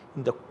கேள்வி,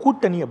 இந்த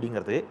கூட்டணி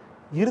அப்படிங்கிறது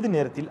இறுதி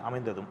நேரத்தில்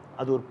அமைந்ததும்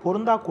அது ஒரு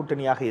பொருந்தா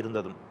கூட்டணியாக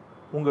இருந்ததும்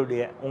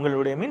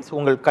உங்களுடைய மீன்ஸ்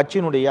உங்கள்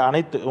கட்சியினுடைய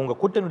அனைத்து உங்க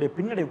கூட்டணியுடைய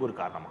பின்னடைவுக்கு ஒரு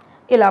காரணமா?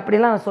 இல்லை,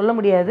 அப்படிலாம் சொல்ல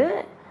முடியாது.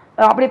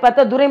 அப்படி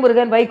பார்த்தா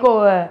துரைமுருகன் வைகோ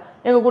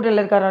எங்கள்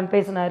கூட்டணியில் இருக்காரான்னு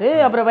பேசினாரு.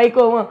 அப்புறம்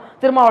வைகோவும்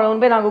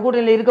திருமாவளவன் போய் நாங்கள்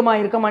கூட்டணியில்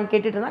இருக்கமான்னு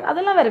கேட்டுட்டு இருந்தாங்க.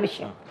 அதெல்லாம் வேற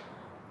விஷயம்.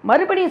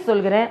 மறுபடியும்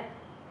சொல்கிறேன்,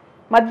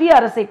 மத்திய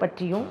அரசை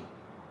பற்றியும்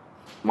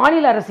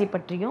மாநில அரசை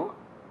பற்றியும்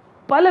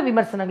பல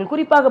விமர்சனங்கள்,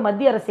 குறிப்பாக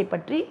மத்திய அரசை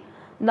பற்றி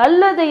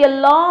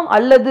நல்லதையெல்லாம்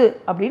அல்லது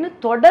அப்படின்னு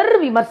தொடர்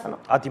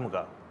விமர்சனம். அதிமுக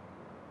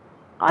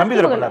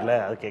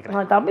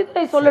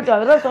தம்பிதுரை சொல்லட்டும்,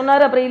 அவர்தான்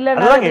சொன்னாரு. அப்புறம் இல்ல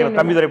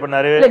தம்பிதுரை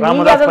பண்ணாரு,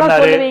 ராமதாஸ்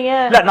பண்ணாரு.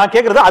 இல்ல நான்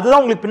கேக்குறது அதுதான்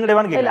உங்களுக்கு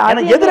பின்னடைவான்னு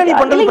கேக்குறேன். எதிரணி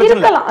பண்றது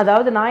இருக்கலாம்.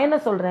 அதாவது நான் என்ன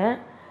சொல்றேன்,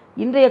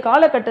 இன்றைய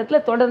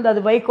காலகட்டத்தில் தொடர்ந்து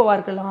அது வைகோவா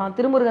இருக்கலாம்,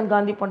 திருமுருகன்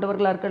காந்தி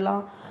போன்றவர்களா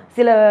இருக்கலாம்,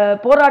 சில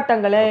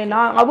போராட்டங்களை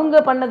அவங்க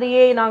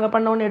பண்ணதையே நாங்க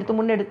பண்ணோன்னு எடுத்து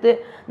முன்னெடுத்து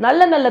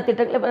நல்ல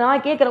திட்டங்கள்.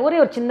 நான் கேட்கிறேன், ஒரே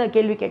ஒரு சின்ன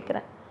கேள்வி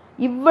கேட்கிறேன்.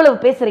 இவ்வளவு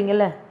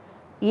பேசுறீங்கல்ல,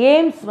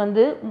 எய்ம்ஸ்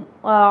வந்து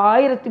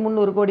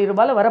 1300 கோடி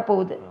ரூபாயில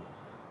வரப்போகுது.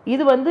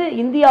 இது வந்து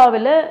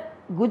இந்தியாவில்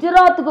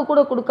குஜராத்துக்கு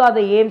கூட கொடுக்காத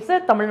எய்ம்ஸை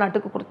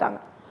தமிழ்நாட்டுக்கு கொடுத்தாங்க.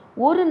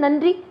 ஒரு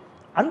நன்றி,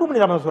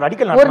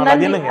 ஒரு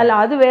நன்றி அல்ல,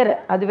 அது வேற,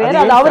 அது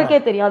அவருக்கே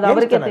தெரியும், அது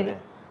அவருக்கே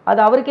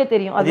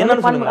தெரியும்.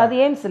 அது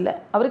எய்ம்ஸ் இல்ல,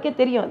 அவருக்கே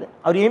தெரியும். அது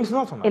அவர் எய்ம்ஸ்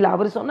தான் சொன்னார். இல்ல,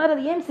 அவர் சொன்னார்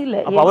அது எய்ம்ஸ் இல்ல.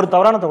 அவர்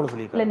தவறான தகவல்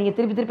சொல்லி இல்ல, நீங்க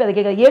திருப்பி அதை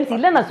கேட்க எய்ம்ஸ்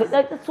இல்ல நான்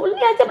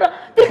சொல்லியாச்சு. அப்புறம்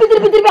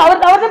திருப்பி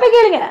அவர்கிட்ட போய்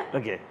கேளுங்க.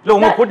 ஓகே, இல்ல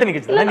உங்க கூட்டணி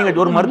கட்சில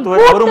நீங்க ஒரு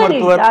மருத்துவர், ஒரு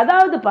மருத்துவர்,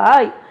 அதாவதுப்பா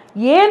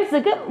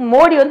எய்ம்ஸுக்கு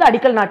மோடி வந்து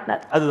அடிக்கல்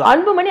நாட்டினார்,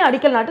 அன்புமணி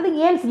அடிக்கல் நாட்டது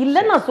எய்ம்ஸ்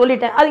இல்லன்னு நான்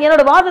சொல்லிட்டேன். அது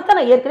என்னோட வாதத்தை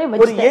நான் ஏற்கனவே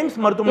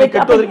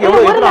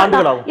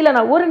இல்ல.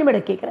 நான் ஒரு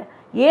நிமிடம் கேட்கிறேன்,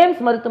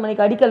 எய்ம்ஸ்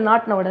மருத்துவமனைக்கு அடிக்கல்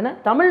நாட்டின உடனே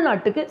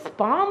தமிழ்நாட்டுக்கு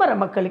பாமர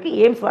மக்களுக்கு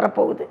எய்ம்ஸ்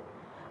வரப்போகுது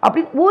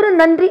அப்படி ஒரு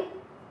நன்றி.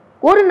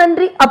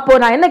 அப்போ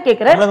நான் என்ன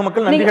கேட்கிறேன்,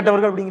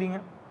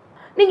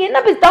 நீங்க என்ன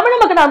தமிழ்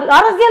மக்கள்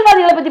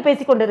அரசியல்வாதிகளை பத்தி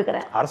பேசிக் கொண்டு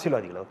இருக்கிறேன்.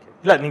 அரசியல்வாதிகள் ஓகே,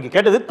 இல்ல நீங்க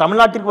கேட்டது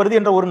தமிழ்நாட்டிற்கு வருது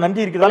என்ற ஒரு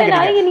நன்றி இருக்குதா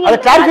அதை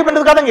கிளாரிஃபை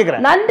பண்றதுக்காக தான்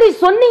கேக்குறேன். நன்றி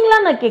சொன்னீங்களா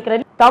நான்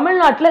கேக்குறேன்.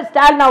 தமிழ்நாட்டுல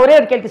ஸ்டாலின், நான் ஒரே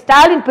ஒரு கேள்வி,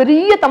 ஸ்டாலின்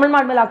பெரிய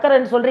தமிழ்நாடு மேல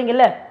அக்கறைன்னு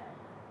சொல்றீங்கல்ல,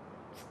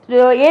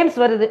 எய்ம்ஸ்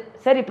வருது,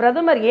 சரி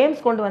பிரதமர்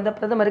எய்ம்ஸ் கொண்டு வந்த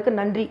பிரதமருக்கு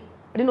நன்றி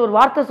அப்படின்னு ஒரு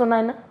வார்த்தை சொன்னா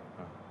என்ன?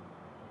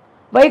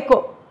 வைகோ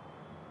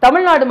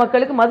தமிழ்நாடு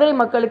மக்களுக்கு, மதுரை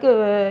மக்களுக்கு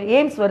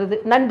எய்ம்ஸ் வருது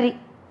நன்றி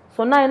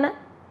சொன்னா என்ன?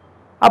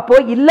 அப்போ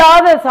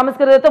இல்லாத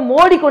சமஸ்கிருதத்தை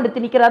மோடி கொண்டு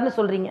திணிக்கிறாருன்னு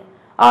சொல்றீங்க.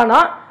 ஆனா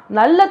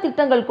நல்ல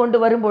திட்டங்கள் கொண்டு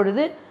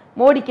வரும்பொழுது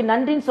மோடிக்கு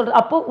நன்றின்னு சொல்ற.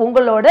 அப்போ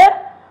உங்களோட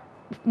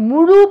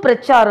முழு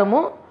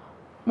பிரச்சாரமும்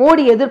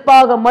மோடி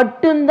எதிர்ப்பாக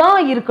மட்டும்தான்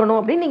இருக்கணும்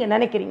அப்படின்னு நீங்க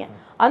நினைக்கிறீங்க.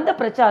 அந்த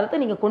பிரச்சாரத்தை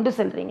நீங்க கொண்டு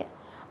செல்றீங்க.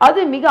 அது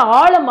மிக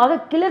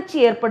ஆழமாக கிளர்ச்சி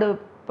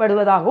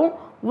ஏற்படுவதாகவும்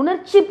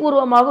உணர்ச்சி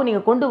பூர்வமாகவும்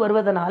நீங்க கொண்டு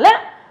வருவதனால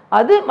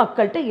அது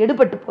மக்கள்கிட்ட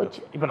எடுபட்டு போச்சு.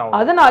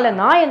 அதனால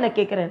நான் என்ன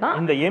கேட்கிறேன்னா,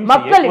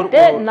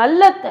 மக்கள்கிட்ட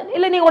நல்ல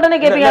இல்ல நீங்க உடனே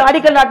கேட்பீங்க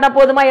அடிக்கல் நாட்டினா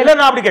போதுமா?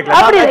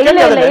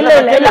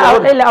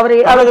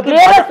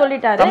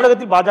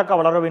 தமிழகத்தில் பாஜக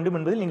வளர வேண்டும்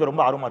என்பதில் நீங்க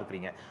ரொம்ப ஆர்வமா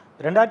இருக்கிறீங்க.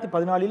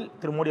 2014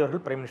 திரு மோடி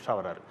அவர்கள் பிரைம் மினிஸ்டர்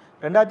வராரு.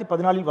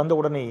 2014 வந்த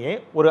உடனேயே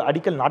ஒரு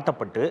அடிக்கல்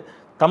நாட்டப்பட்டு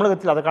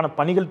தமிழகத்தில் அதற்கான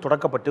பணிகள்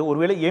தொடக்கப்பட்டு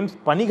ஒருவேளை எய்ம்ஸ்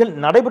பணிகள்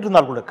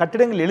நடைபெற்றிருந்தால் கூட,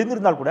 கட்டிடங்கள்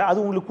எழுந்திருந்தால் கூட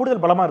அது உங்களுக்கு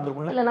கூடுதல் பலமா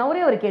இருந்திருக்கும். இல்ல, நான்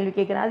ஒரே ஒரு கேள்வி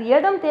கேட்கிறேன். அது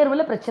இடம்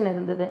தேர்வுல பிரச்சனை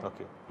இருந்தது.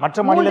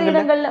 மற்ற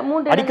மாநிலங்கள்ல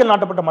அடிக்கல்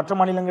நாட்டப்பட்ட மற்ற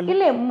மாநிலங்கள்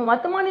இல்ல,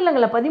 மற்ற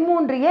மாநிலங்கள்ல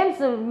 13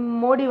 எய்ம்ஸ்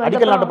மோடி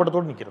அடிக்கல்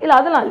நாட்டப்பட்டதோடு நிக்கிறது இல்ல.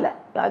 அதெல்லாம் இல்ல,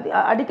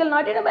 அடிக்கல்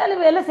நாட்டின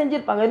வேலை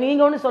செஞ்சிருப்பாங்க.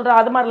 நீங்க ஒண்ணு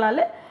சொல்ற அது மாதிரிலாம்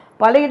இல்ல.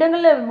 பல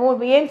இடங்கள்ல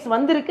எய்ம்ஸ்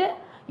வந்திருக்கு.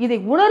 இதை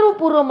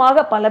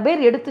உணர்வுபூர்வமாக பல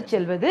பேர் எடுத்து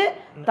செல்வது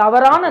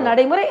தவறான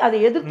நடைமுறை. அதை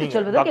எதிர்த்து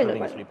செல்வது.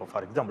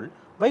 ஃபார் எக்ஸாம்பிள்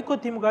வைகோ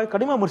திமுக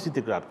கடுமையாக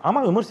விமர்சித்திருக்கிறார்.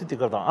 ஆமாம்,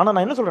 விமர்சித்திருக்கிறது தான். ஆனால்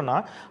நான் என்ன சொல்றேன்னா,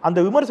 அந்த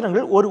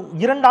விமர்சனங்கள் ஒரு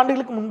 2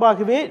 ஆண்டுகளுக்கு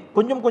முன்பாகவே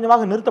கொஞ்சம்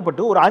கொஞ்சமாக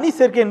நிறுத்தப்பட்டு ஒரு அணி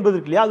சேர்க்கை என்பது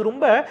இருக்கு இல்லையா, அது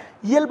ரொம்ப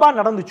இயல்பாக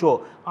நடந்துச்சோ.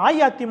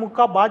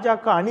 அஇஅதிமுக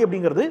பாஜக அணி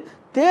அப்படிங்கிறது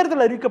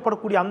தேர்தல்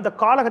அறிவிக்கப்படக்கூடிய அந்த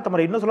காலகட்டம்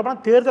வரை இன்னும்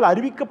சொல்லப்போனால் தேர்தல்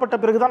அறிவிக்கப்பட்ட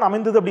பிறகுதான்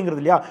அமைந்தது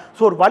அப்படிங்கிறது இல்லையா?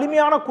 ஸோ ஒரு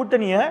வலிமையான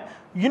கூட்டணியை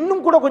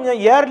இன்னும் கூட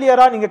கொஞ்சம்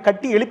ஏர்லியரா நீங்க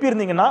கட்டி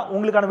எழுப்பியிருந்தீங்கன்னா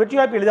உங்களுக்கான வெற்றி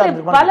வாய்ப்பு எளிதாக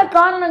இருந்திருக்கும். பல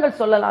காரணங்கள்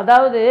சொல்லலாம்.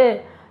 அதாவது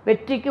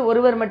வெற்றிக்கு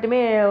ஒருவர்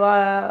மட்டுமே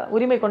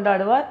உரிமை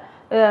கொண்டாடுவார்,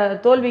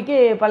 தோல்விக்கு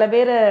பல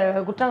பேரை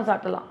குற்றம்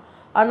சாட்டலாம்.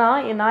 ஆனா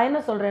நான் என்ன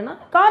சொல்றேன்னா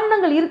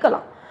காரணங்கள்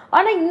இருக்கலாம்.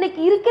 ஆனா இன்னைக்கு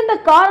இருக்கின்ற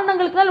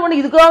காரணங்களுக்குனால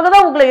ஒன்று இதுக்காக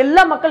தான் உங்களை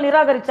எல்லா மக்கள்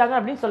நிராகரிச்சாங்க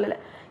அப்படின்னு சொல்லலை.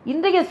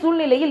 இன்றைய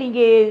சூழ்நிலையில்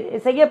இங்கே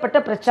செய்யப்பட்ட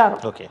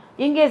பிரச்சாரம்,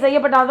 இங்கே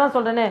செய்யப்பட்ட அதான்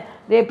சொல்றேனே,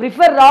 தே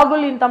ப்ரிஃபர்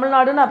ராகுல் இன்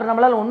தமிழ்நாடுன்னு அப்புறம்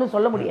நம்மளால ஒன்றும்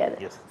சொல்ல முடியாது.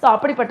 ஸோ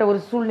அப்படிப்பட்ட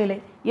ஒரு சூழ்நிலை,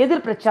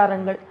 எதிர்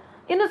பிரச்சாரங்கள்.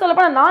 இன்னும்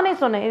சொல்லப்போனால் நானே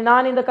சொன்னேன்,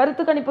 நான் இந்த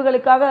கருத்து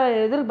கணிப்புகளுக்காக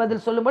எதிர்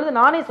பதில் சொல்லும்பொழுது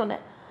நானே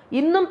சொன்னேன்,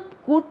 இன்னும்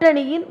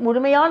கூட்டணியின்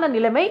முழுமையான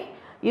நிலைமை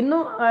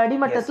இன்னும்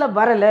அடிமட்டத்துல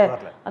வரல.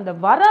 அந்த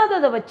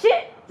வராததை வச்சு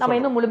நம்ம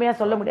இன்னும் முழுமையா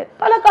சொல்ல முடியாது.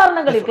 பல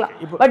காரணங்கள் இருக்கலாம்,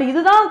 பட்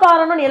இதுதான்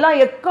காரணம் எல்லாம்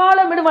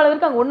எக்காலம் விடும்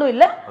அளவிற்கு அங்க ஒண்ணும்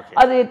இல்லை.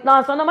 அது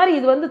நான் சொன்ன மாதிரி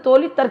இது வந்து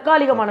தோல்வி,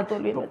 தற்காலிகமான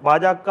தோல்வி.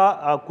 பாஜக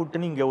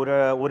கூட்டணி இங்க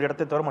ஒரு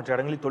இடத்தை தவிர மற்ற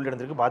இடங்களில் தோல்வி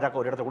அடைந்திருக்கு.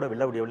 பாஜக ஒரு இடத்தை கூட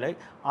வெல்ல முடியவில்லை.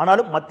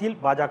 ஆனாலும்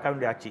மத்தியில்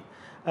பாஜகவினுடைய ஆட்சி.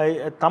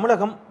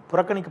 தமிழகம்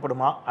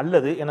புறக்கணிக்கப்படுமா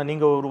அல்லது என்ன?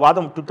 நீங்க ஒரு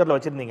வாதம் ட்விட்டர்ல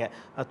வச்சிருந்தீங்க,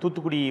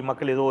 தூத்துக்குடி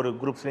மக்கள் ஏதோ ஒரு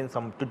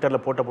குரூப்ஸ்லையும் ட்விட்டர்ல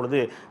போட்ட பொழுது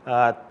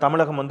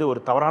தமிழகம் வந்து ஒரு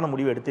தவறான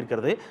முடிவு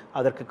எடுத்திருக்கிறது,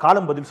 அதற்கு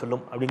காலம் பதில்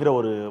சொல்லும் அப்படிங்கிற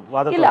ஒரு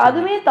வாதம். இல்ல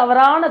அதுவே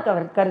தவறான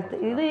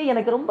கருத்து. இது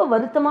எனக்கு ரொம்ப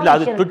வருத்தமான இல்ல,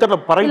 அது ட்விட்டர்ல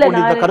பரவி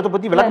போன கருத்தை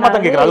பத்தி விளக்கமா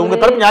தான் கேக்குறேன். அது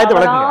உங்க தரப்பு நியாயத்தை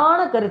விளக்குங்க.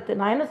 தவறான கருத்து.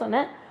 நான் என்ன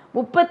சொன்னேன்,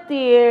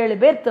 37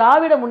 பேர்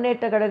திராவிட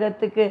முன்னேற்ற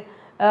கழகத்துக்கு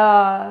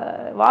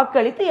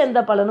வாக்களித்து எந்த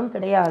பலனும்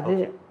கிடையாது.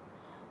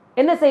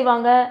 என்ன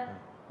செய்வாங்க?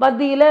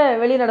 மத்தியில்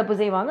வெளிநடப்பு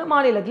செய்வாங்க,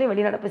 மாநிலத்திலையும்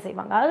வெளிநடப்பு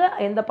செய்வாங்க. ஆக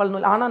எந்த பலனும்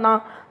இல்லை. ஆனால்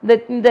நான்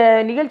இந்த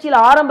நிகழ்ச்சியில்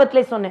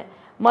ஆரம்பத்திலே சொன்னேன்,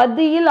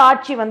 மத்தியில்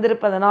ஆட்சி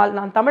வந்திருப்பதனால்,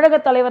 நான் தமிழக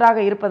தலைவராக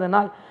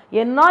இருப்பதனால்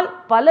என்னால்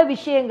பல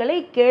விஷயங்களை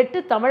கேட்டு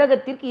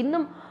தமிழகத்திற்கு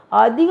இன்னும்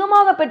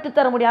அதிகமாக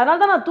பெற்றுத்தர முடியும்.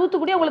 அதனால தான் நான்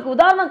தூத்துக்குடியே உங்களுக்கு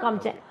உதாரணம்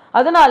காமிச்சேன்.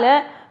 அதனால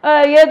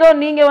ஏதோ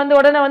நீங்க வந்து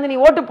உடனே வந்து நீ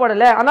ஓட்டு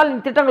போடலை ஆனால் நீ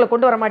திட்டங்களை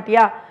கொண்டு வர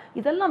மாட்டியா,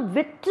 இதெல்லாம்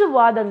வெற்று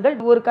வாதங்கள்.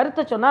 ஒரு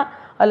கருத்தை சொன்னா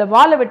அதுல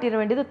வாழை வெட்டிட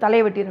வேண்டியது,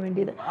 தலையை வெட்டிட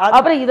வேண்டியது.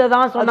 அப்புறம்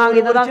இதான் சொன்னாங்க,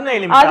 இதுதான்.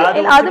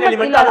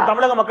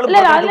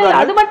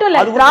 அது மட்டும் இல்ல,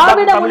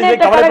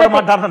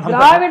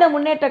 திராவிட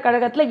முன்னேற்ற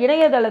கழகத்துல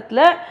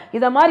இணையதளத்துல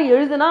இத மாதிரி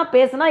எழுதுனா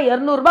பேசினா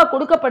 200 ரூபாய்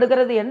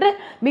கொடுக்கப்படுகிறது என்று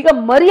மிக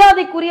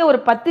மரியாதைக்குரிய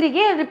ஒரு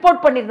பத்திரிகையை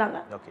ரிப்போர்ட் பண்ணிருந்தாங்க.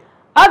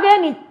 ஆக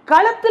நீ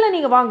களத்துல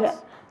நீங்க வாங்க,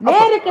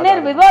 நேருக்கு நேர்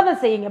விவாதம்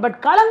செய்யுங்க, பட்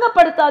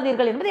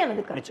களங்கப்படுத்தாதீர்கள் என்பது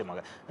எனக்கு.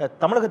 நிச்சயமாக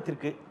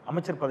தமிழகத்திற்கு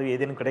அமைச்சர் பதவி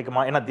ஏதேனும்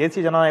கிடைக்குமா? ஏன்னா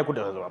தேசிய ஜனநாயக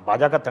கூட்டணி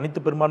பாஜக தனித்து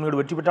பெரும்பான்மையோடு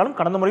வெற்றி பெற்றாலும்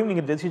கடந்த முறையும்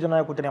நீங்கள் தேசிய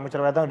ஜனநாயக கூட்டணி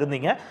அமைச்சராக தான்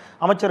இருந்தீங்க,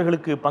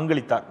 அமைச்சர்களுக்கு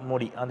பங்களித்தார்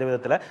மோடி. அந்த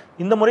விதத்தில்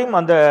இந்த முறையும்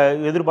அந்த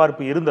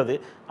எதிர்பார்ப்பு இருந்தது.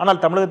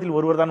 ஆனால் தமிழகத்தில்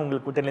ஒருவர் தான்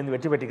உங்களுக்கு கூட்டணியிலிருந்து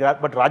வெற்றி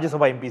பெற்றிருக்கிறார், பட்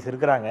ராஜ்யசபா எம்பிஸ்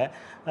இருக்கிறாங்க.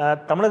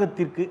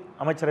 தமிழகத்திற்கு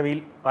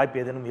அமைச்சரவையில்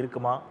வாய்ப்பு ஏதேனும்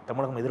இருக்குமா?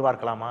 தமிழகம்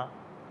எதிர்பார்க்கலாமா?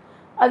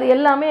 அது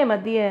எல்லாமே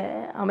மத்திய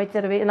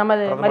அமைச்சரவை நம்ம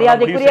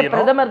மரியாதைக்குரிய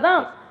பிரதமர்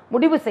தான்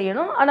முடிவு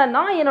செய்யணும். ஆனா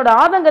நான் என்னோட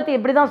ஆதங்கத்தை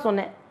எப்படி தான்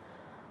சொன்னேன்,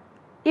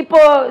 இப்போ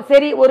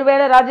சரி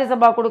ஒருவேளை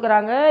ராஜ்யசபா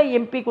கொடுக்குறாங்க,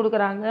 எம்பி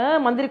கொடுக்குறாங்க,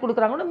 மந்திரி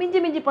கொடுக்குறாங்க,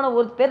 மிஞ்சி போன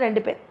ஒரு பேர்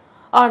 2 பேர்.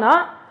 ஆனா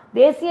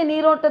தேசிய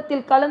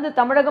நீரோட்டத்தில் கலந்து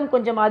தமிழகம்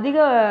கொஞ்சம்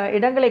அதிக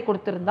இடங்களை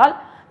கொடுத்திருந்தால்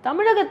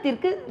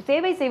தமிழகத்திற்கு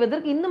சேவை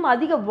செய்வதற்கு இன்னும்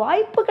அதிக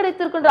வாய்ப்பு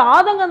கிடைத்திருக்கின்ற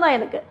ஆதங்கம் தான்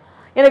எனக்கு.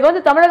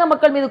 வந்து தமிழக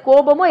மக்கள் மீது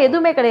கோபமோ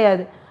எதுவுமே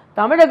கிடையாது.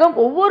 தமிழகம்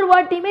ஒவ்வொரு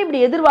வாட்டியுமே இப்படி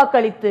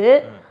எதிர்வாக்களித்து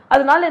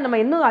அதனால நம்ம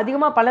இன்னும்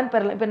அதிகமாக பலன்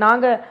பெறலாம். இப்போ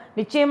நாங்கள்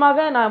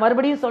நிச்சயமாக, நான்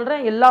மறுபடியும்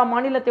சொல்கிறேன், எல்லா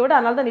மாநிலத்தை விட,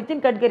 அதனால தான்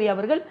நிதின் கட்கரி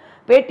அவர்கள்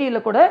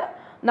பேட்டியில் கூட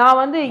நான்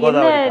வந்து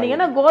என்ன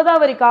நீங்கன்னா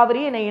கோதாவரி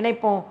காவிரியை என்னை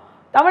இணைப்போம்,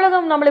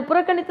 தமிழகம் நம்மளை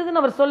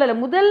புறக்கணித்ததுன்னு அவர் சொல்லலை.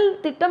 முதல்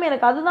திட்டம்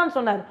எனக்கு அதுதான்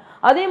சொன்னார்.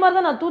 அதே மாதிரி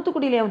தான் நான்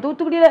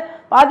தூத்துக்குடியில்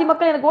பாதி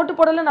மக்கள் எனக்கு ஓட்டு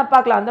போடலை, நான்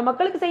பார்க்கலாம். அந்த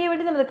மக்களுக்கு செய்ய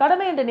வேண்டியது எனது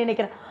கடமை என்று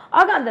நினைக்கிறேன்.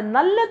 ஆக அந்த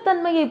நல்ல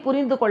தன்மையை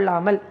புரிந்து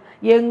கொள்ளாமல்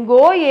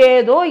எங்கோ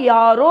ஏதோ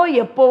யாரோ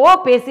எப்போவோ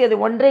பேசியது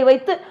ஒன்றை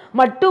வைத்து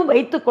மட்டும்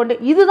வைத்துக்கொண்டு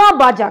இதுதான்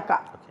பாஜக,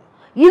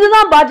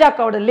 இதுதான்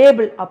பாஜகவோட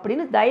லேபிள்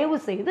அப்படின்னு தயவு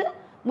செய்து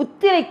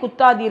முத்திரை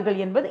குத்தாதீர்கள்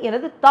என்பது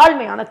எனது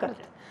தாழ்மையான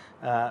கருத்து.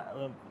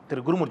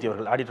 திரு குருமூர்த்தி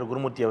அவர்கள், ஆடிட்டர்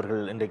குருமூர்த்தி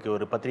அவர்கள் இன்றைக்கு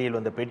ஒரு பத்திரிகையில்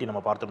வந்த பேட்டி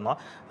நம்ம பார்த்துருந்தோம்.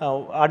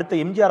 அடுத்த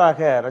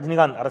எம்ஜிஆராக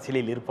ரஜினிகாந்த்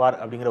அரசியலில் இருப்பார்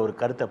அப்படிங்கிற ஒரு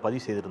கருத்தை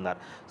பதிவு செய்திருந்தார்.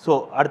 ஸோ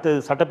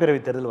அடுத்தது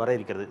சட்டப்பேரவை தேர்தல் வர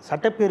இருக்கிறது.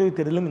 சட்டப்பேரவை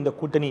தேர்தலும் இந்த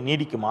கூட்டணி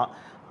நீடிக்குமா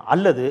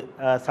அல்லது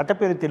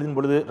சட்டப்பேரவை தேர்தலின்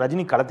பொழுது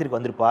ரஜினி களத்திற்கு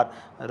வந்திருப்பார்,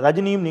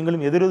 ரஜினியும்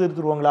நீங்களும்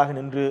எதிரெதிர்த்துருவங்களாக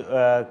நின்று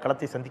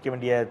களத்தை சந்திக்க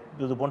வேண்டிய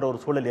இது போன்ற ஒரு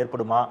சூழல்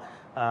ஏற்படுமா?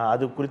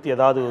 அது குறித்து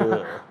ஏதாவது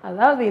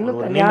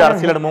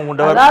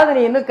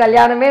இன்னும்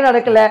கல்யாணமே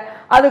நடக்கல,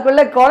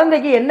 அதுக்குள்ள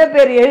குழந்தைக்கு என்ன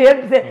பேர்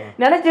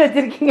நினைச்சு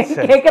வச்சிருக்கீங்க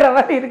கேட்கிற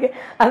மாதிரி இருக்கு.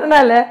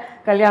 அதனால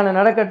கல்யாணம்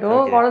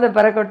நடக்கட்டும், குழந்தை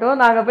பிறக்கட்டும்,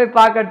 நாங்க போய்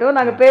பார்க்கட்டும்,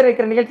 நாங்க பேர்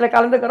வைக்கிற நிகழ்ச்சியில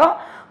கலந்துக்கிறோம்,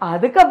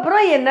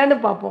 அதுக்கப்புறம் என்னன்னு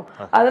பார்ப்போம்.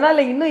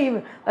 அதனால இன்னும்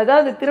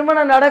அதாவது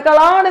திருமணம்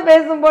நடக்கலாம்னு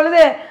பேசும்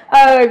பொழுது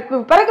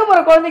பிறக்க போற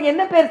குழந்தைக்கு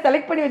என்ன பேர்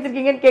செலக்ட் பண்ணி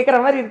வச்சிருக்கீங்கன்னு கேட்கிற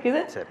மாதிரி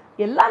இருக்குது.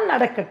 எல்லாம்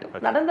நடக்கட்டும்,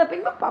 நடந்த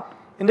பின்பு பார்ப்போம்.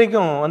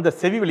 இன்றைக்கும் அந்த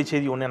செவி வெளி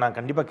செய்தி ஒன்று நான்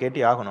கண்டிப்பாக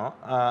கேட்டே ஆகணும்.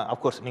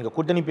 அஃப்கோர்ஸ் நீங்கள்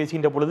கூட்டணி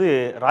பேசுகின்ற பொழுது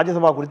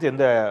ராஜ்யசபா குறித்து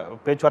எந்த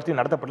பேச்சுவார்த்தையும்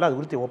நடத்தப்படல, அது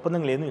குறித்து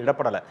ஒப்பந்தங்கள் எதுவும்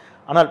இடப்படலை.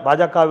 ஆனால்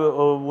பாஜக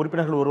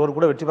உறுப்பினர்கள் ஒருவர்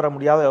கூட வெற்றி பெற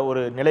முடியாத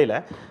ஒரு நிலையில்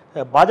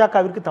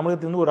பாஜகவிற்கு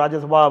தமிழகத்திலிருந்து ஒரு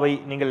ராஜ்யசபாவை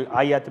நீங்கள்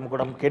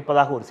அஇஅதிமுக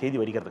கேட்பதாக ஒரு செய்தி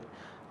வருகிறது.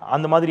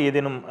 அந்த மாதிரி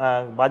ஏதேனும்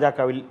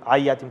பாஜகவில்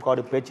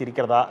அஇஅதிமுகவோடு பேச்சு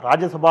இருக்கிறதா?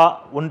 ராஜ்யசபா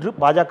ஒன்று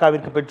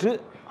பாஜகவிற்கு பெற்று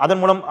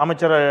அதன் மூலம்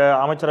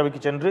அமைச்சரவைக்கு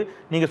சென்று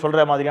நீங்க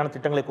சொல்ற மாதிரியான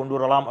திட்டங்களை கொண்டு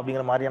வரலாம்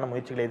அப்படிங்கிற மாதிரியான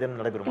முயற்சிகள் ஏதேனும்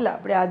நடைபெறும்? இல்லை,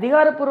 அப்படி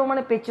அதிகாரப்பூர்வமான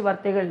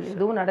பேச்சுவார்த்தைகள்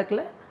எதுவும்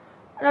நடக்கல.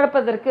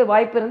 நடப்பதற்கு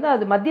வாய்ப்பு இருந்தால்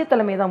அது மத்திய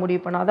தலைமை தான் முடிவு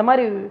பண்ணும். அது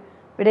மாதிரி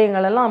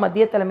விடயங்கள் எல்லாம்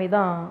மத்திய தலைமை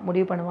தான்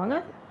முடிவு பண்ணுவாங்க.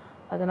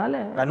 அதனால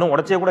இன்னும்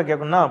உடச்சே கூட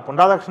கேட்கணும்னா, பொன்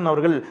ராதாகிருஷ்ணன்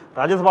அவர்கள்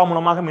ராஜ்யசபா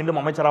மூலமாக மீண்டும்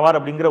அமைச்சராவார்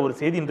அப்படிங்கிற ஒரு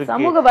செய்தி இன்றைக்கு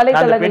சமூக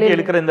வலைதளங்களில்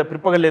எடுக்கிற இந்த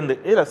பிற்பகல்ல இருந்து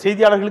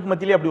செய்தியாளர்களுக்கு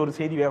மத்தியிலே அப்படி ஒரு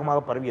செய்தி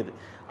வேகமாக பரவியது.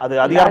 அது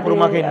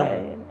அதிகாரப்பூர்வமாக இன்னும்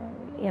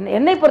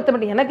என்னை பொறுத்த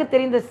மட்டும் எனக்கு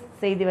தெரிந்த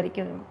செய்தி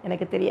வரைக்கும்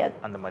எனக்கு தெரியாது.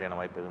 அந்த மாதிரியான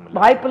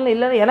வாய்ப்பு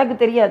இல்லை, எனக்கு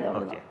தெரியாது.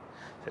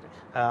 சரி,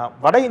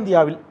 வட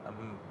இந்தியாவில்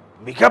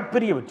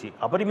மிகப்பெரிய வெற்றி,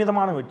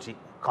 அபரிமிதமான வெற்றி.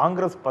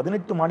 காங்கிரஸ்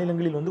 18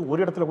 மாநிலங்களில் வந்து ஒரு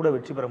இடத்துல கூட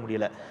வெற்றி பெற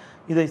முடியல.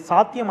 இதை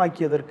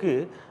சாத்தியமாக்கியதற்கு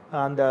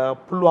அந்த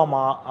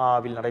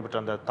புல்வாமாவில் நடைபெற்ற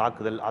அந்த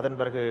தாக்குதல், அதன்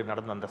பிறகு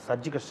நடந்த அந்த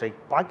சர்ஜிக்கல்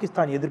ஸ்ட்ரைக்,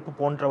 பாகிஸ்தான் எதிர்ப்பு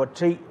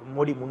போன்றவற்றை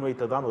மோடி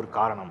முன்வைத்ததுதான் ஒரு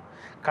காரணம்.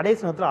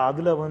 கடைசி நேரத்தில்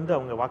அதில் வந்து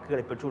அவங்க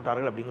வாக்குகளை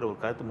பெற்றுவிட்டார்கள் அப்படிங்கிற ஒரு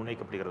கருத்து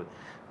முன்வைக்கப்படுகிறது.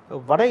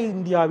 வட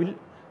இந்தியாவில்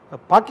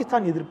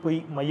பாகிஸ்தான் எதிர்ப்பை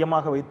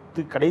மையமாக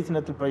வைத்து கடைசி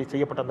நேரத்தில்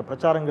செய்யப்பட்ட அந்த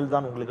பிரச்சாரங்கள்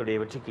தான் உங்களுடைய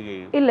வெற்றிக்கு?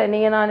 இல்லை,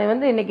 நான்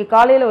வந்து இன்னைக்கு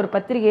காலையில் ஒரு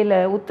பத்திரிகையில்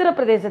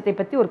உத்தரப்பிரதேசத்தை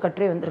பற்றி ஒரு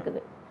கட்டுரை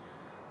வந்திருக்குது.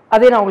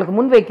 அதை நான் உங்களுக்கு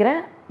முன்வைக்கிறேன்.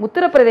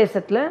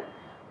 உத்தரப்பிரதேசத்தில்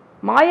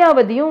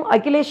மாயாவதியும்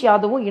அகிலேஷ்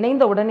யாதவும்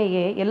இணைந்த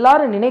உடனேயே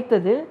எல்லாரும்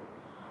நினைத்தது,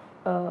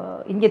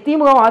 இங்கே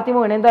திமுக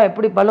அதிமுக இணைந்தால்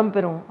எப்படி பலம்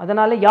பெறும்,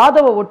 அதனால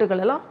யாதவ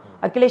ஓட்டுகள் எல்லாம்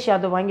அகிலேஷ்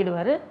யாதவ்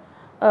வாங்கிடுவார்,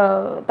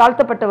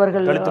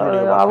 தாழ்த்தப்பட்டவர்கள்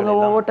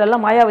அவங்க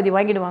ஓட்டெல்லாம் மாயாவதி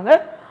வாங்கிடுவாங்க,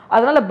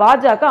 அதனால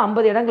பாஜக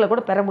 50 இடங்களை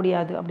கூட பெற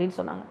முடியாது அப்படின்னு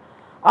சொன்னாங்க.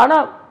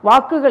 ஆனால்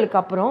வாக்குகளுக்கு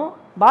அப்புறம்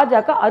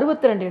பாஜக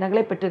 62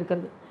 இடங்களை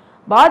பெற்றிருக்கிறது.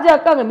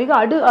 பாஜக அங்கே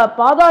மிக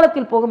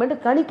பாதாளத்தில் போகும் என்று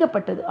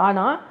கணிக்கப்பட்டது.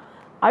 ஆனால்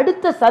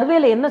அடுத்த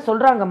சர்வேல என்ன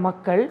சொல்றாங்க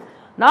மக்கள்,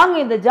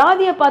 நாங்கள் இந்த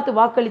ஜாதியை பார்த்து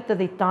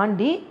வாக்களித்ததை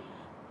தாண்டி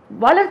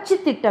வளர்ச்சி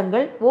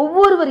திட்டங்கள்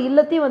ஒவ்வொருவர்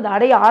இல்லத்தையும் வந்து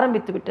அடைய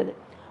ஆரம்பித்து விட்டது.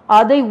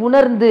 அதை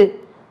உணர்ந்து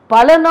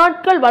பல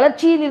நாட்கள்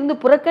வளர்ச்சியில் இருந்து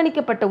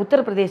புறக்கணிக்கப்பட்ட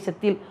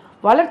உத்தரப்பிரதேசத்தில்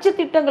வளர்ச்சி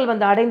திட்டங்கள்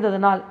வந்து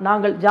அடைந்ததனால்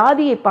நாங்கள்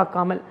ஜாதியை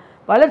பார்க்காமல்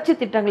வளர்ச்சி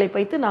திட்டங்களை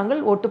வைத்து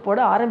நாங்கள் ஓட்டு போட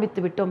ஆரம்பித்து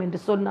விட்டோம் என்று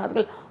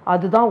சொன்னார்கள்.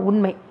 அதுதான்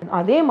உண்மை.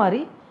 அதே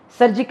மாதிரி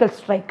சர்ஜிக்கல்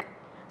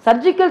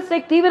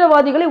ஸ்ட்ரைக்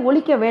தீவிரவாதிகளை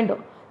ஒழிக்க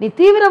வேண்டும். நீ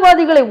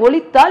தீவிரவாதிகளை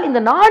ஒழித்தால் இந்த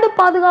நாடு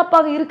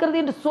பாதுகாப்பாக இருக்கிறது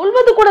என்று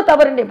சொல்வது கூட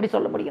தவறு என்று எப்படி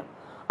சொல்ல முடியும்?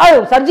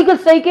 சர்ஜிக்கல்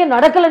ஸ்ட்ரைக்கே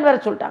நடக்கலன்னு வேற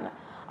சொல்லிட்டாங்க.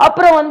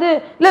 அப்புறம் வந்து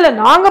இல்ல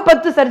நாங்க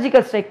 10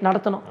 சர்ஜிக்கல் ஸ்ட்ரைக்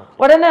நடத்தணும்,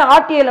 உடனே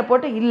ஆர்டிஐல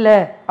போட்டு இல்ல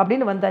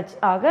அப்படின்னு வந்தாச்சு.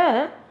 ஆக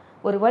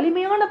ஒரு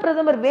வலிமையான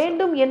பிரதமர்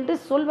வேண்டும் என்று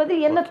சொல்வது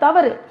என்ன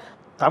தவறு?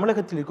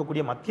 தமிழகத்தில்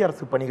இருக்கக்கூடிய மத்திய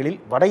அரசு பணிகளில்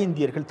வட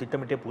இந்தியர்கள்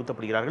திட்டமிட்டே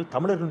புகுத்தப்படுகிறார்கள்,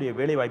 தமிழர்களுடைய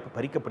வேலை வாய்ப்பு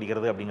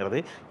பறிக்கப்படுகிறது அப்படிங்கிறது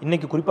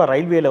இன்னைக்கு குறிப்பாக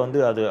ரயில்வேல வந்து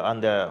அது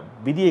அந்த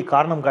விதியை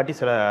காரணம் காட்டி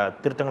சில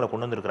திருத்தங்களை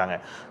கொண்டு வந்திருக்கிறாங்க.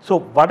 ஸோ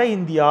வட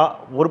இந்தியா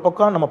ஒரு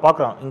பக்கம் நம்ம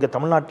பார்க்குறோம், இங்கே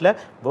தமிழ்நாட்டில்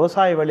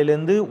விவசாய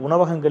வேலையிலேருந்து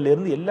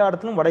உணவகங்கள்லேருந்து எல்லா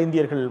இடத்துலையும் வட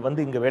இந்தியர்கள்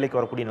வந்து இங்கே வேலைக்கு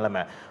வரக்கூடிய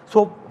நிலைமை.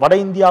 ஸோ வட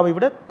இந்தியாவை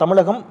விட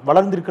தமிழகம்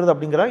வளர்ந்திருக்கிறது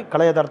அப்படிங்கிற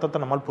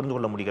கலையதார்த்தத்தை நம்மால் புரிந்து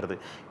கொள்ள முடிகிறது.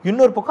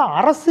 இன்னொரு பக்கம்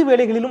அரசு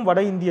வேலைகளிலும் வட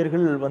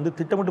இந்தியர்கள் வந்து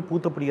திட்டமிட்டு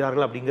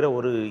புகுத்தப்படுகிறார்கள் அப்படிங்கிற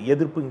ஒரு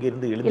எதிர்ப்பு இங்கே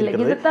இருந்து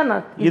எழுந்திருக்கிறது.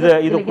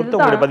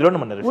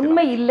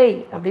 உண்மை இல்லை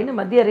அப்படின்னு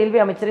மத்திய ரயில்வே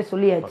அமைச்சரே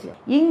சொல்லியாச்சு.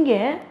 இங்க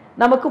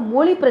நமக்கு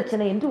மொழி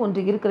பிரச்சனை என்று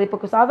ஒன்று இருக்கிறது.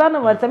 இப்போ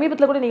சாதாரண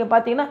சமீபத்தில் கூட நீங்க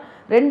பாத்தீங்கன்னா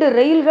 2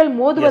 ரயில்கள்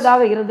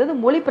மோதுவதாக இருந்தது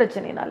மொழி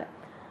பிரச்சனைனால.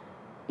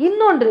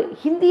 இன்னொன்று,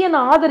 ஹிந்தியை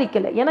நான்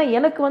ஆதரிக்கல, ஏன்னா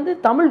எனக்கு வந்து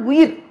தமிழ்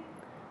உயிர்.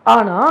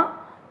 ஆனா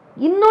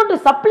இன்னொன்று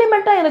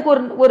சப்ளிமெண்டா எனக்கு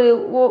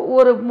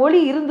ஒரு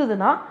மொழி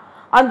இருந்ததுன்னா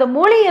அந்த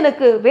மொழி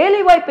எனக்கு வேலை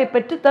வாய்ப்பை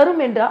பெற்று தரும்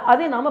என்று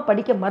அதை நாம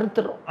படிக்க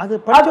மறுத்துறோம். அது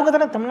படிச்சவங்க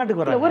தான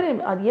தமிழ்நாட்டுக்கு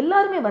வராங்க. அது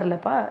எல்லாருமே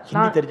வரலப்பா,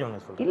 ஹிந்தி தெரிஞ்சவங்க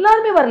சொல்றேன்.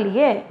 எல்லாருமே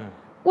வரலையே.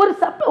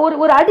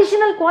 ஒரு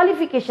அடிஷனல்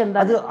குவாலிஃபிகேஷன்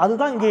தான்.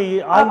 அதுதான் இங்கே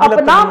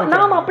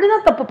நாம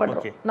அப்படிதான் தப்பு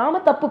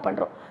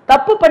பண்றோம்.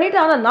 தப்பு பண்ணிட்டு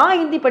ஆனா நான்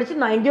ஹிந்தி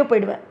படிச்சு நான் எங்கேயோ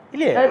போயிடுவேன்.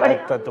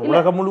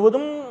 உலகம்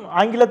முழுவதும்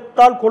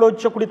ஆங்கிலத்தால்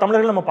கோலோச்சக்கூடிய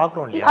தமிழர்கள் நம்ம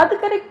பார்க்கிறோம் இல்லையா? அது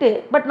கரெக்ட்.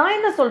 பட் நான்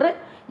என்ன சொல்றேன்,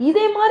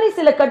 இதே மாதிரி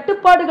சில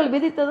கட்டுப்பாடுகள்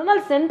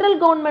விதித்ததனால் சென்ட்ரல்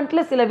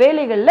கவர்மெண்ட்ல சில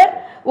வேலைகள்ல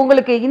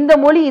உங்களுக்கு இந்த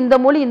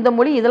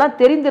மொழி இதெல்லாம்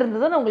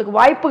தெரிந்திருந்ததுன்னா உங்களுக்கு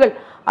வாய்ப்புகள்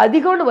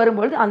அதிகம்னு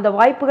வரும்பொழுது அந்த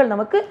வாய்ப்புகள்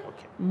நமக்கு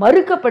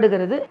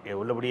மறுக்கப்படுகிறது.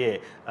 உள்ளபடியே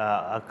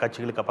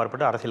கட்சிகளுக்கு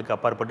அப்பாற்பட்டு அரசியலுக்கு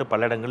அப்பாற்பட்டு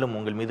பல இடங்களிலும்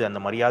உங்கள் மீது அந்த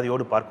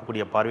மரியாதையோடு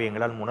பார்க்கக்கூடிய பார்வை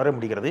எங்களால் உணர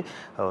முடிகிறது.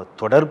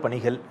 தொடர்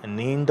பணிகள்,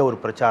 நீண்ட ஒரு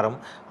பிரச்சாரம்,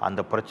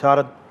 அந்த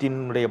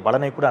பிரச்சாரத்தினுடைய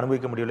பலனை கூட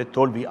அனுபவிக்க முடியவில்லை,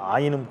 தோல்வி.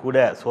 ஆயினும்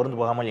கூட சோர்ந்து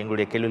போகாமல்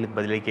எங்களுடைய கேள்விகளுக்கு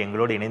பதிலளிக்க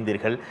எங்களோடு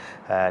இணைந்தீர்கள்.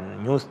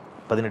 நியூஸ்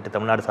 18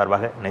 தமிழ்நாடு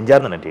சார்பாக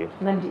நெஞ்சார்ந்த நன்றி.